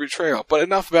vicious betrayal. But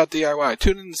enough about DIY.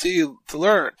 Tune in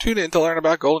to learn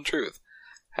about Golden Truth.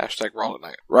 Hashtag Raw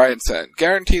Tonight. Ryan said,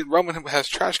 guaranteed Roman has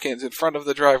trash cans in front of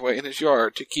the driveway in his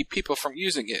yard to keep people from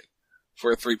using it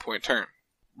for a 3-point turn.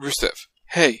 Rusev,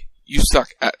 hey, you suck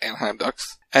at Anaheim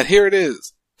Ducks. And here it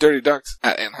is. Dirty Ducks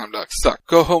at Anaheim Ducks suck.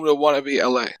 Go home to wannabe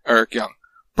LA. Eric Young,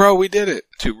 bro, we did it.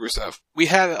 To Rusev, we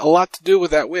had a lot to do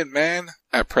with that win, man.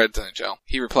 At Preds NHL,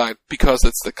 he replied, because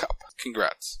it's the cup.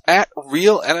 Congrats. At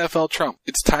Real NFL Trump,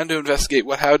 it's time to investigate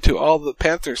what happened to all the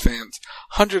Panthers fans.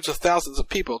 Hundreds of thousands of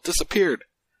people disappeared.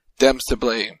 Dems to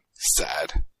blame.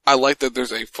 Sad. I like that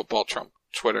there's a football Trump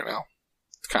Twitter now.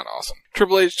 It's kind of awesome.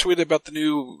 Triple H tweeted about the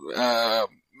new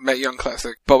Mae Young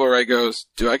Classic. Bubba Ray goes,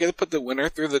 do I get to put the winner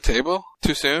through the table?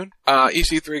 Too soon?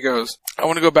 EC3 goes, I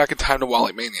want to go back in time to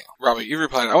Wally Mania. Robbie, you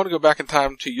replied, I want to go back in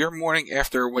time to your morning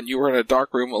after when you were in a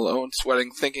dark room alone, sweating,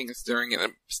 thinking, and staring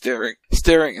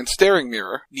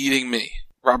mirror, needing me.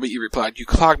 Robbie, you replied, you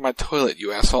clogged my toilet,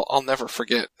 you asshole. I'll never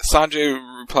forget. Sanjay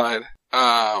replied,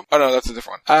 oh no, that's a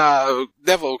different one.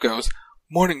 Neville goes,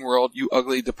 morning world, you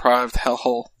ugly, deprived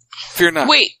hellhole. Fear not.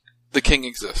 Wait. The king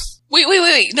exists. Wait.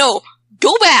 No.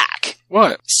 Go back.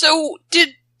 What? So,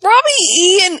 did Robbie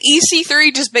E and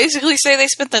EC3 just basically say they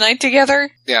spent the night together?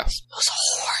 Yes. Those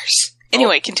whores.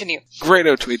 Anyway, continue.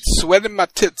 Grado tweets, sweating my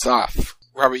tits off.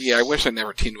 Robbie E, I wish I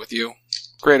never teamed with you.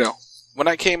 Grado, when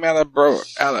I came out as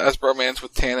bromance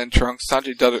with Tan and Trunks,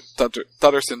 Sanjay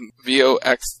Dutterson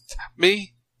VOX'd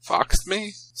me, foxed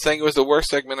me, saying it was the worst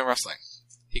segment in wrestling.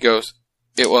 He goes,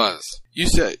 it was. You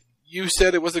said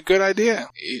it was a good idea.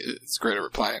 It's Grado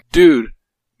replying, dude,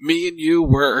 me and you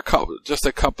were just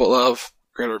a couple of,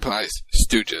 Grado replies,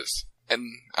 stooges. And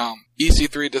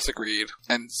EC3 disagreed,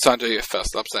 and Sanjay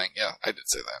fessed up saying, yeah, I did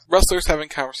say that. Wrestlers having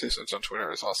conversations on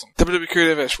Twitter is awesome. WWE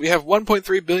Creative Ish, we have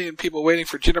 1.3 billion people waiting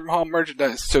for Jinder Mahal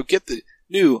merchandise, so get the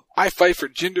new I Fight for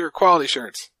Gender Equality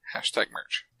shirts.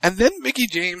 #merch. And then Mickey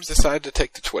James decided to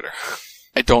take to Twitter.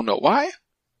 I don't know why,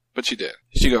 but she did.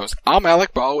 She goes, I'm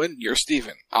Alec Baldwin, you're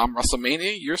Steven. I'm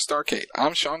WrestleMania, you're Starcade.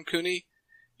 I'm Sean Cooney,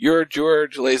 you're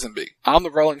George Lazenby. I'm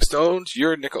the Rolling Stones,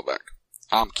 you're Nickelback.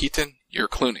 I'm Keaton, you're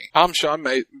Clooney. I'm Shawn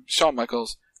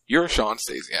Michaels, you're Sean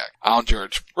Stasiak. I'm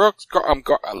George Brooks, I'm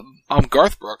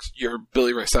Garth Brooks, you're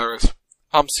Billy Ray Cyrus.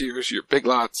 I'm Sears, you're Big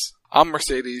Lots. I'm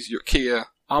Mercedes, you're Kia.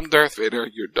 I'm Darth Vader,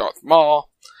 you're Darth Maul.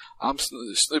 I'm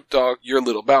Snoop Dogg, you're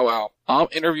Little Bow Wow. I'm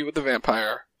Interview with the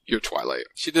Vampire, you're Twilight.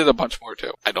 She did a bunch more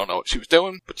too. I don't know what she was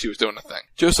doing, but she was doing a thing.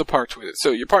 Joseph Park tweeted,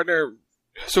 So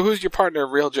who's your partner,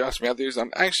 Real Josh Matthews?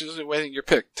 I'm anxiously awaiting your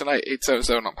pick tonight,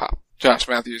 877 on Pop. Josh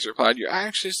Matthews replied, you're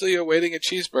anxiously awaiting a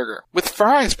cheeseburger. With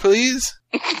fries, please.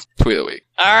 Tweet of the week.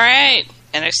 Alright,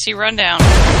 NXT Rundown.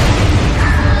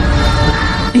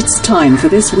 It's time for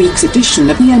this week's edition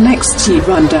of the NXT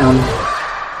Rundown.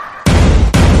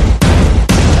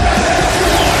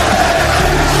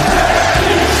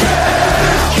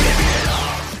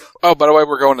 Oh, by the way,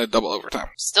 we're going to double overtime.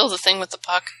 Still the thing with the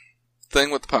puck?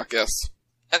 Thing with the puck, yes.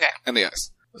 Okay. And the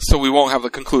ice. So we won't have the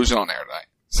conclusion on air tonight.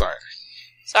 Sorry.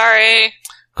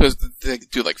 Because they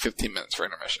do like 15 minutes for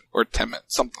intermission. Or 10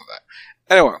 minutes, something like that.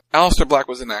 Anyway, Aleister Black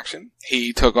was in action.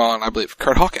 He took on, I believe,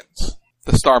 Kurt Hawkins,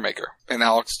 the Star Maker. And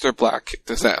Aleister Black kicked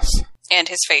his ass. And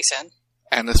his face in.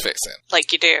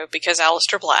 Like you do, because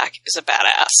Aleister Black is a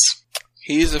badass.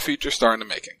 He's a future star in the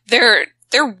making. They're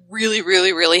really,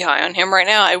 really, really high on him right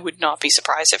now. I would not be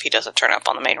surprised if he doesn't turn up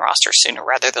on the main roster sooner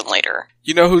rather than later.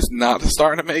 You know who's not a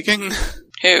star in the making?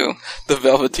 Who? The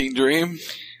Velveteen Dream.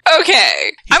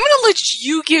 Okay. I'm going to let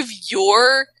you give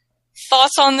your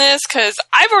thoughts on this, because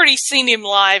I've already seen him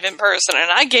live in person,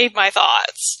 and I gave my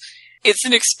thoughts. It's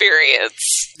an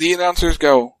experience. The announcers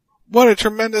go, what a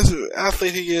tremendous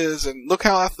athlete he is, and look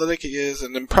how athletic he is,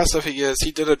 and impressive he is.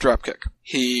 He did a dropkick.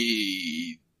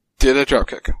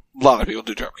 A lot of people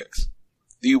do drop kicks.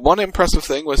 The one impressive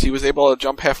thing was he was able to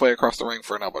jump halfway across the ring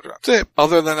for an elbow drop. That's it.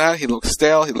 Other than that, he looks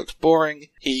stale, he looks boring,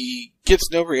 he gets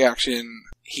no reaction,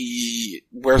 he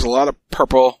wears a lot of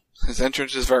purple, his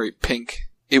entrance is very pink.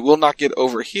 It will not get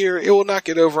over here, it will not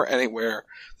get over anywhere.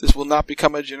 This will not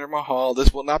become a Jinder Mahal,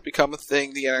 this will not become a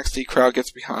thing the NXT crowd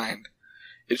gets behind.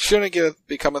 It shouldn't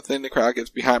become a thing the crowd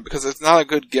gets behind, because it's not a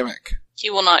good gimmick. He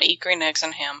will not eat green eggs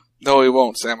in ham. No, he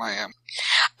won't, Sam, I am.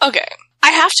 Okay. I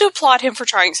have to applaud him for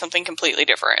trying something completely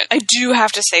different. I do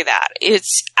have to say that.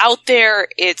 It's out there,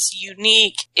 it's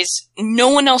unique, no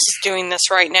one else is doing this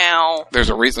right now.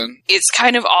 There's a reason. It's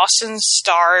kind of Austin's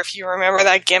Star, if you remember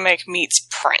that gimmick, meets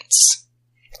Prince.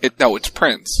 It's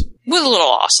Prince. With a little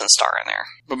Austin Star in there.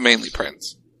 But mainly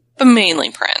Prince. I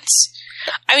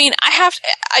mean,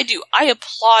 I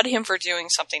applaud him for doing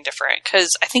something different, because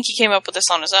I think he came up with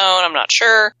this on his own, I'm not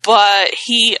sure, but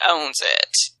he owns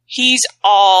it. He's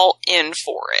all in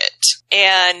for it,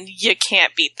 and you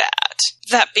can't beat that.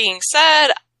 That being said,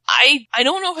 I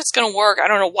don't know if it's going to work. I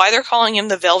don't know why they're calling him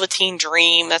the Velveteen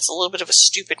Dream. That's a little bit of a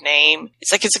stupid name.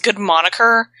 It's like it's a good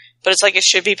moniker, but it's like it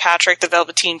should be Patrick the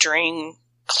Velveteen Dream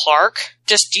Clark.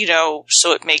 Just,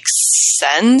 so it makes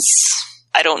sense.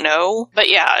 I don't know. But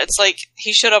yeah, it's like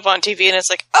he showed up on TV and it's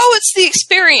like, oh, it's the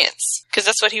Experience. Because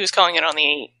that's what he was calling it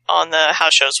on the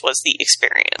house shows, was the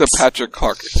Experience. The Patrick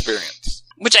Clark Experience.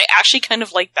 Which I actually kind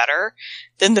of like better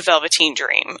than the Velveteen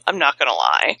Dream. I'm not going to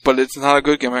lie. But it's not a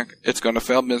good gimmick. It's going to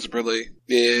fail miserably.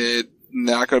 It's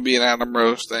not going to be an Adam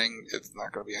Rose thing. It's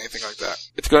not going to be anything like that.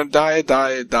 It's going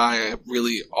to die a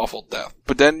really awful death.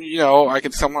 But then, I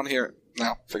can someone here.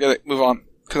 No, forget it. Move on.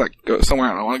 Because I go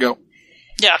somewhere I don't want to go.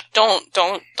 Yeah, don't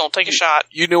take a shot.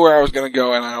 You knew where I was going to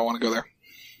go, and I don't want to go there.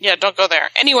 Yeah, don't go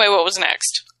there. Anyway, what was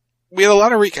next? We had a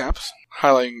lot of recaps,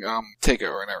 highlighting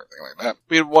TakeOver and everything like that.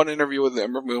 We had one interview with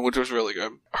Ember Moon, which was really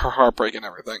good. Her heartbreak and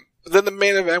everything. But then the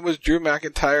main event was Drew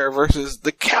McIntyre versus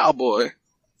the Cowboy.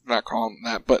 I'm not calling him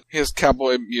that, but his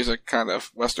cowboy music, kind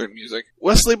of Western music.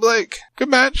 Wesley Blake. Good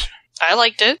match. I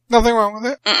liked it. Nothing wrong with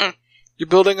it. Mm-mm. You're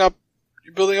building up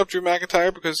Drew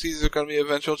McIntyre because he's going to be an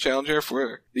eventual challenger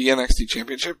for the NXT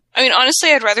Championship. I mean,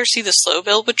 honestly, I'd rather see the slow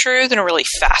build with Drew than a really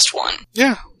fast one.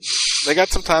 Yeah. They got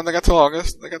some time. They got till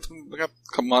August. They got a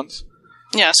couple months.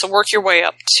 Yeah, so work your way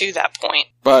up to that point.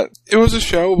 But it was a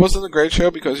show. It wasn't a great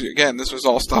show because, again, this was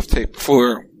all stuff taped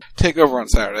before TakeOver on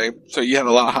Saturday. So you had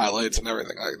a lot of highlights and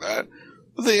everything like that.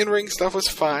 But the in-ring stuff was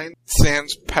fine.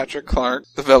 Sans Patrick Clark,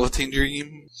 the Velveteen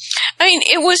Dream. I mean,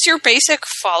 it was your basic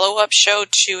follow-up show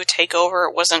to a TakeOver.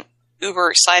 It wasn't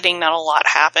uber exciting. Not a lot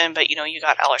happened, but, you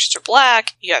got Aleister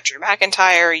Black, you got Drew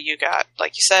McIntyre, you got,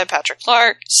 like you said, Patrick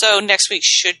Clark. So next week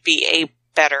should be a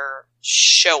better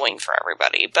showing for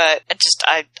everybody. But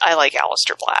I like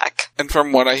Aleister Black. And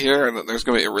from what I hear, there's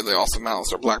going to be a really awesome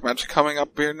Aleister Black match coming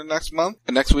up here in the next month.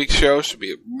 And next week's show should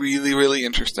be really, really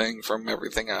interesting from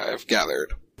everything I've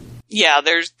gathered. Yeah,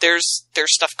 there's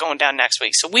stuff going down next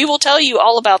week. So we will tell you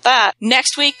all about that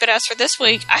next week. But as for this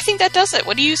week, I think that does it.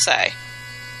 What do you say?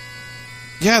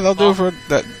 Yeah, they'll do it for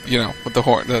that, with the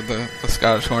horn, the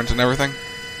Scottish horns and everything.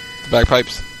 The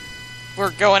bagpipes.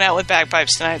 We're going out with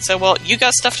bagpipes tonight. So, well, you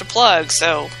got stuff to plug,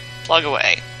 so plug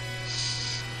away.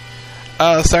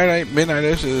 Saturday night,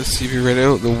 midnight-ish is CV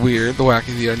Radio, the weird, the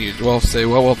wacky, the unusual. Say,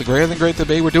 well, the greater than great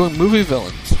debate. We're doing movie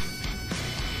villains.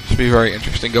 Should be very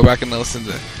interesting. Go back and listen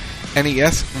to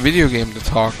NES video game to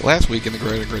talk last week in the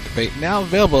Great and Great Debate, now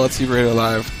available at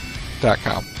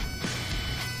cvradiolive.com.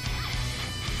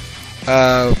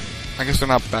 I guess they're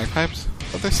not bagpipes,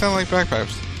 but they sound like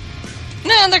bagpipes.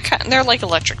 No, they're like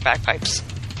electric bagpipes.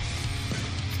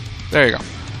 There you go.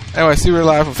 Anyway, see Radio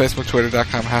Live on Facebook,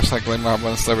 Twitter.com, #BlameRob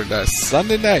when a Celebrity Dies.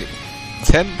 Sunday night,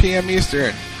 10 p.m.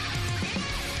 Eastern.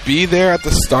 Be there at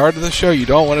the start of the show. You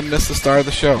don't want to miss the start of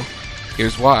the show.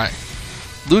 Here's why.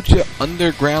 Lucha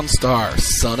Underground star,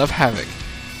 Son of Havoc,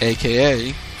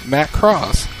 a.k.a. Matt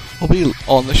Cross, will be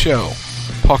on the show,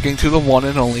 talking to the one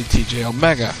and only TJ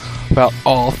Omega about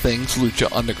all things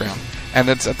Lucha Underground. And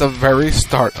it's at the very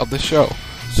start of the show,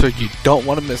 so you don't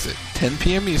want to miss it. 10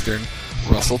 p.m. Eastern,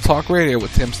 Russell Talk Radio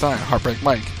with Tim Stein, Heartbreak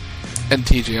Mike, and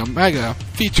TJ Omega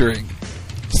featuring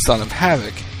Son of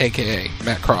Havoc, a.k.a.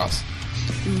 Matt Cross.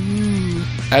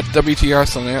 At WTR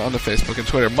Sunday on the Facebook and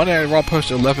Twitter. Monday Night Raw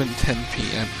post 11:10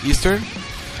 p.m. Eastern.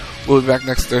 We'll be back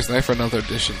next Thursday night for another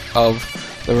edition of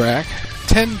The Rack.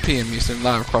 10 p.m. Eastern,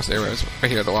 live across the airwaves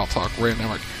right here at the Wild Talk Radio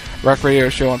Network. Rack Radio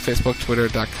Show on Facebook,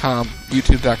 Twitter.com,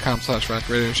 YouTube.com/Rack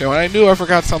Radio Show. And I knew I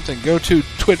forgot something. Go to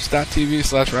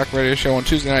Twitch.tv/Rack Radio Show on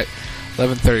Tuesday night,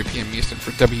 11:30 p.m. Eastern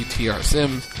for WTR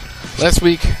Sims. Last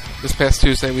week, this past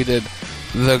Tuesday, we did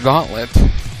The Gauntlet,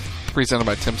 presented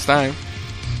by Tim Stein.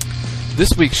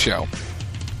 This week's show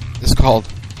is called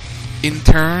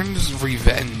Intern's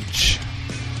Revenge.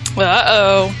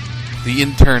 Uh-oh. The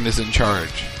intern is in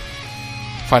charge.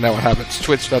 Find out what happens.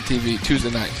 Twitch.tv,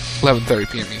 Tuesday night, 11:30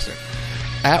 p.m. Eastern.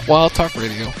 At Wild Talk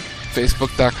Radio,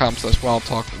 Facebook.com/Wild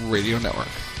Talk Radio Network.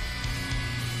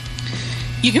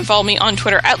 You can follow me on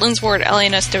Twitter at Linsward,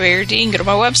 LANSWARD, and go to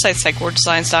my website,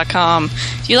 psychwarddesigns.com.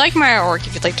 If you like my artwork,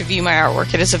 if you'd like to view my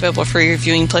artwork, it is available for your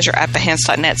viewing pleasure at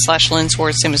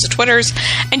behance.net/Linsward, same as the Twitters.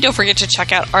 And don't forget to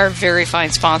check out our very fine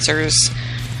sponsors,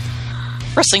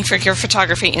 Wrestling Figure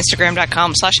Photography,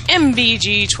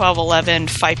 Instagram.com/MBG1211,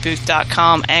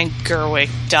 FightBooth.com, and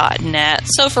Gerwig.net.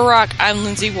 So for Rock, I'm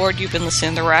Lindsey Ward. You've been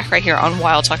listening to The Rack right here on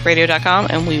WildTalkRadio.com,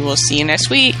 and we will see you next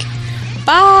week.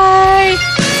 Bye!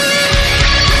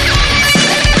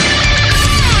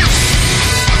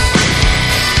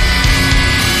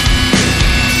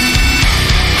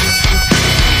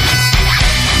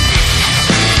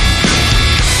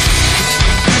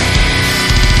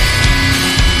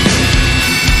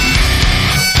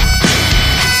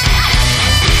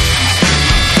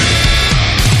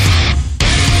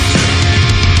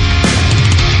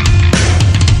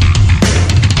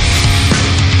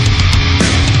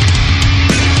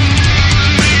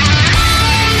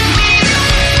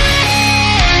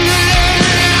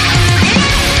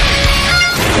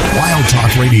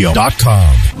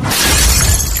 wildtalkradio.com.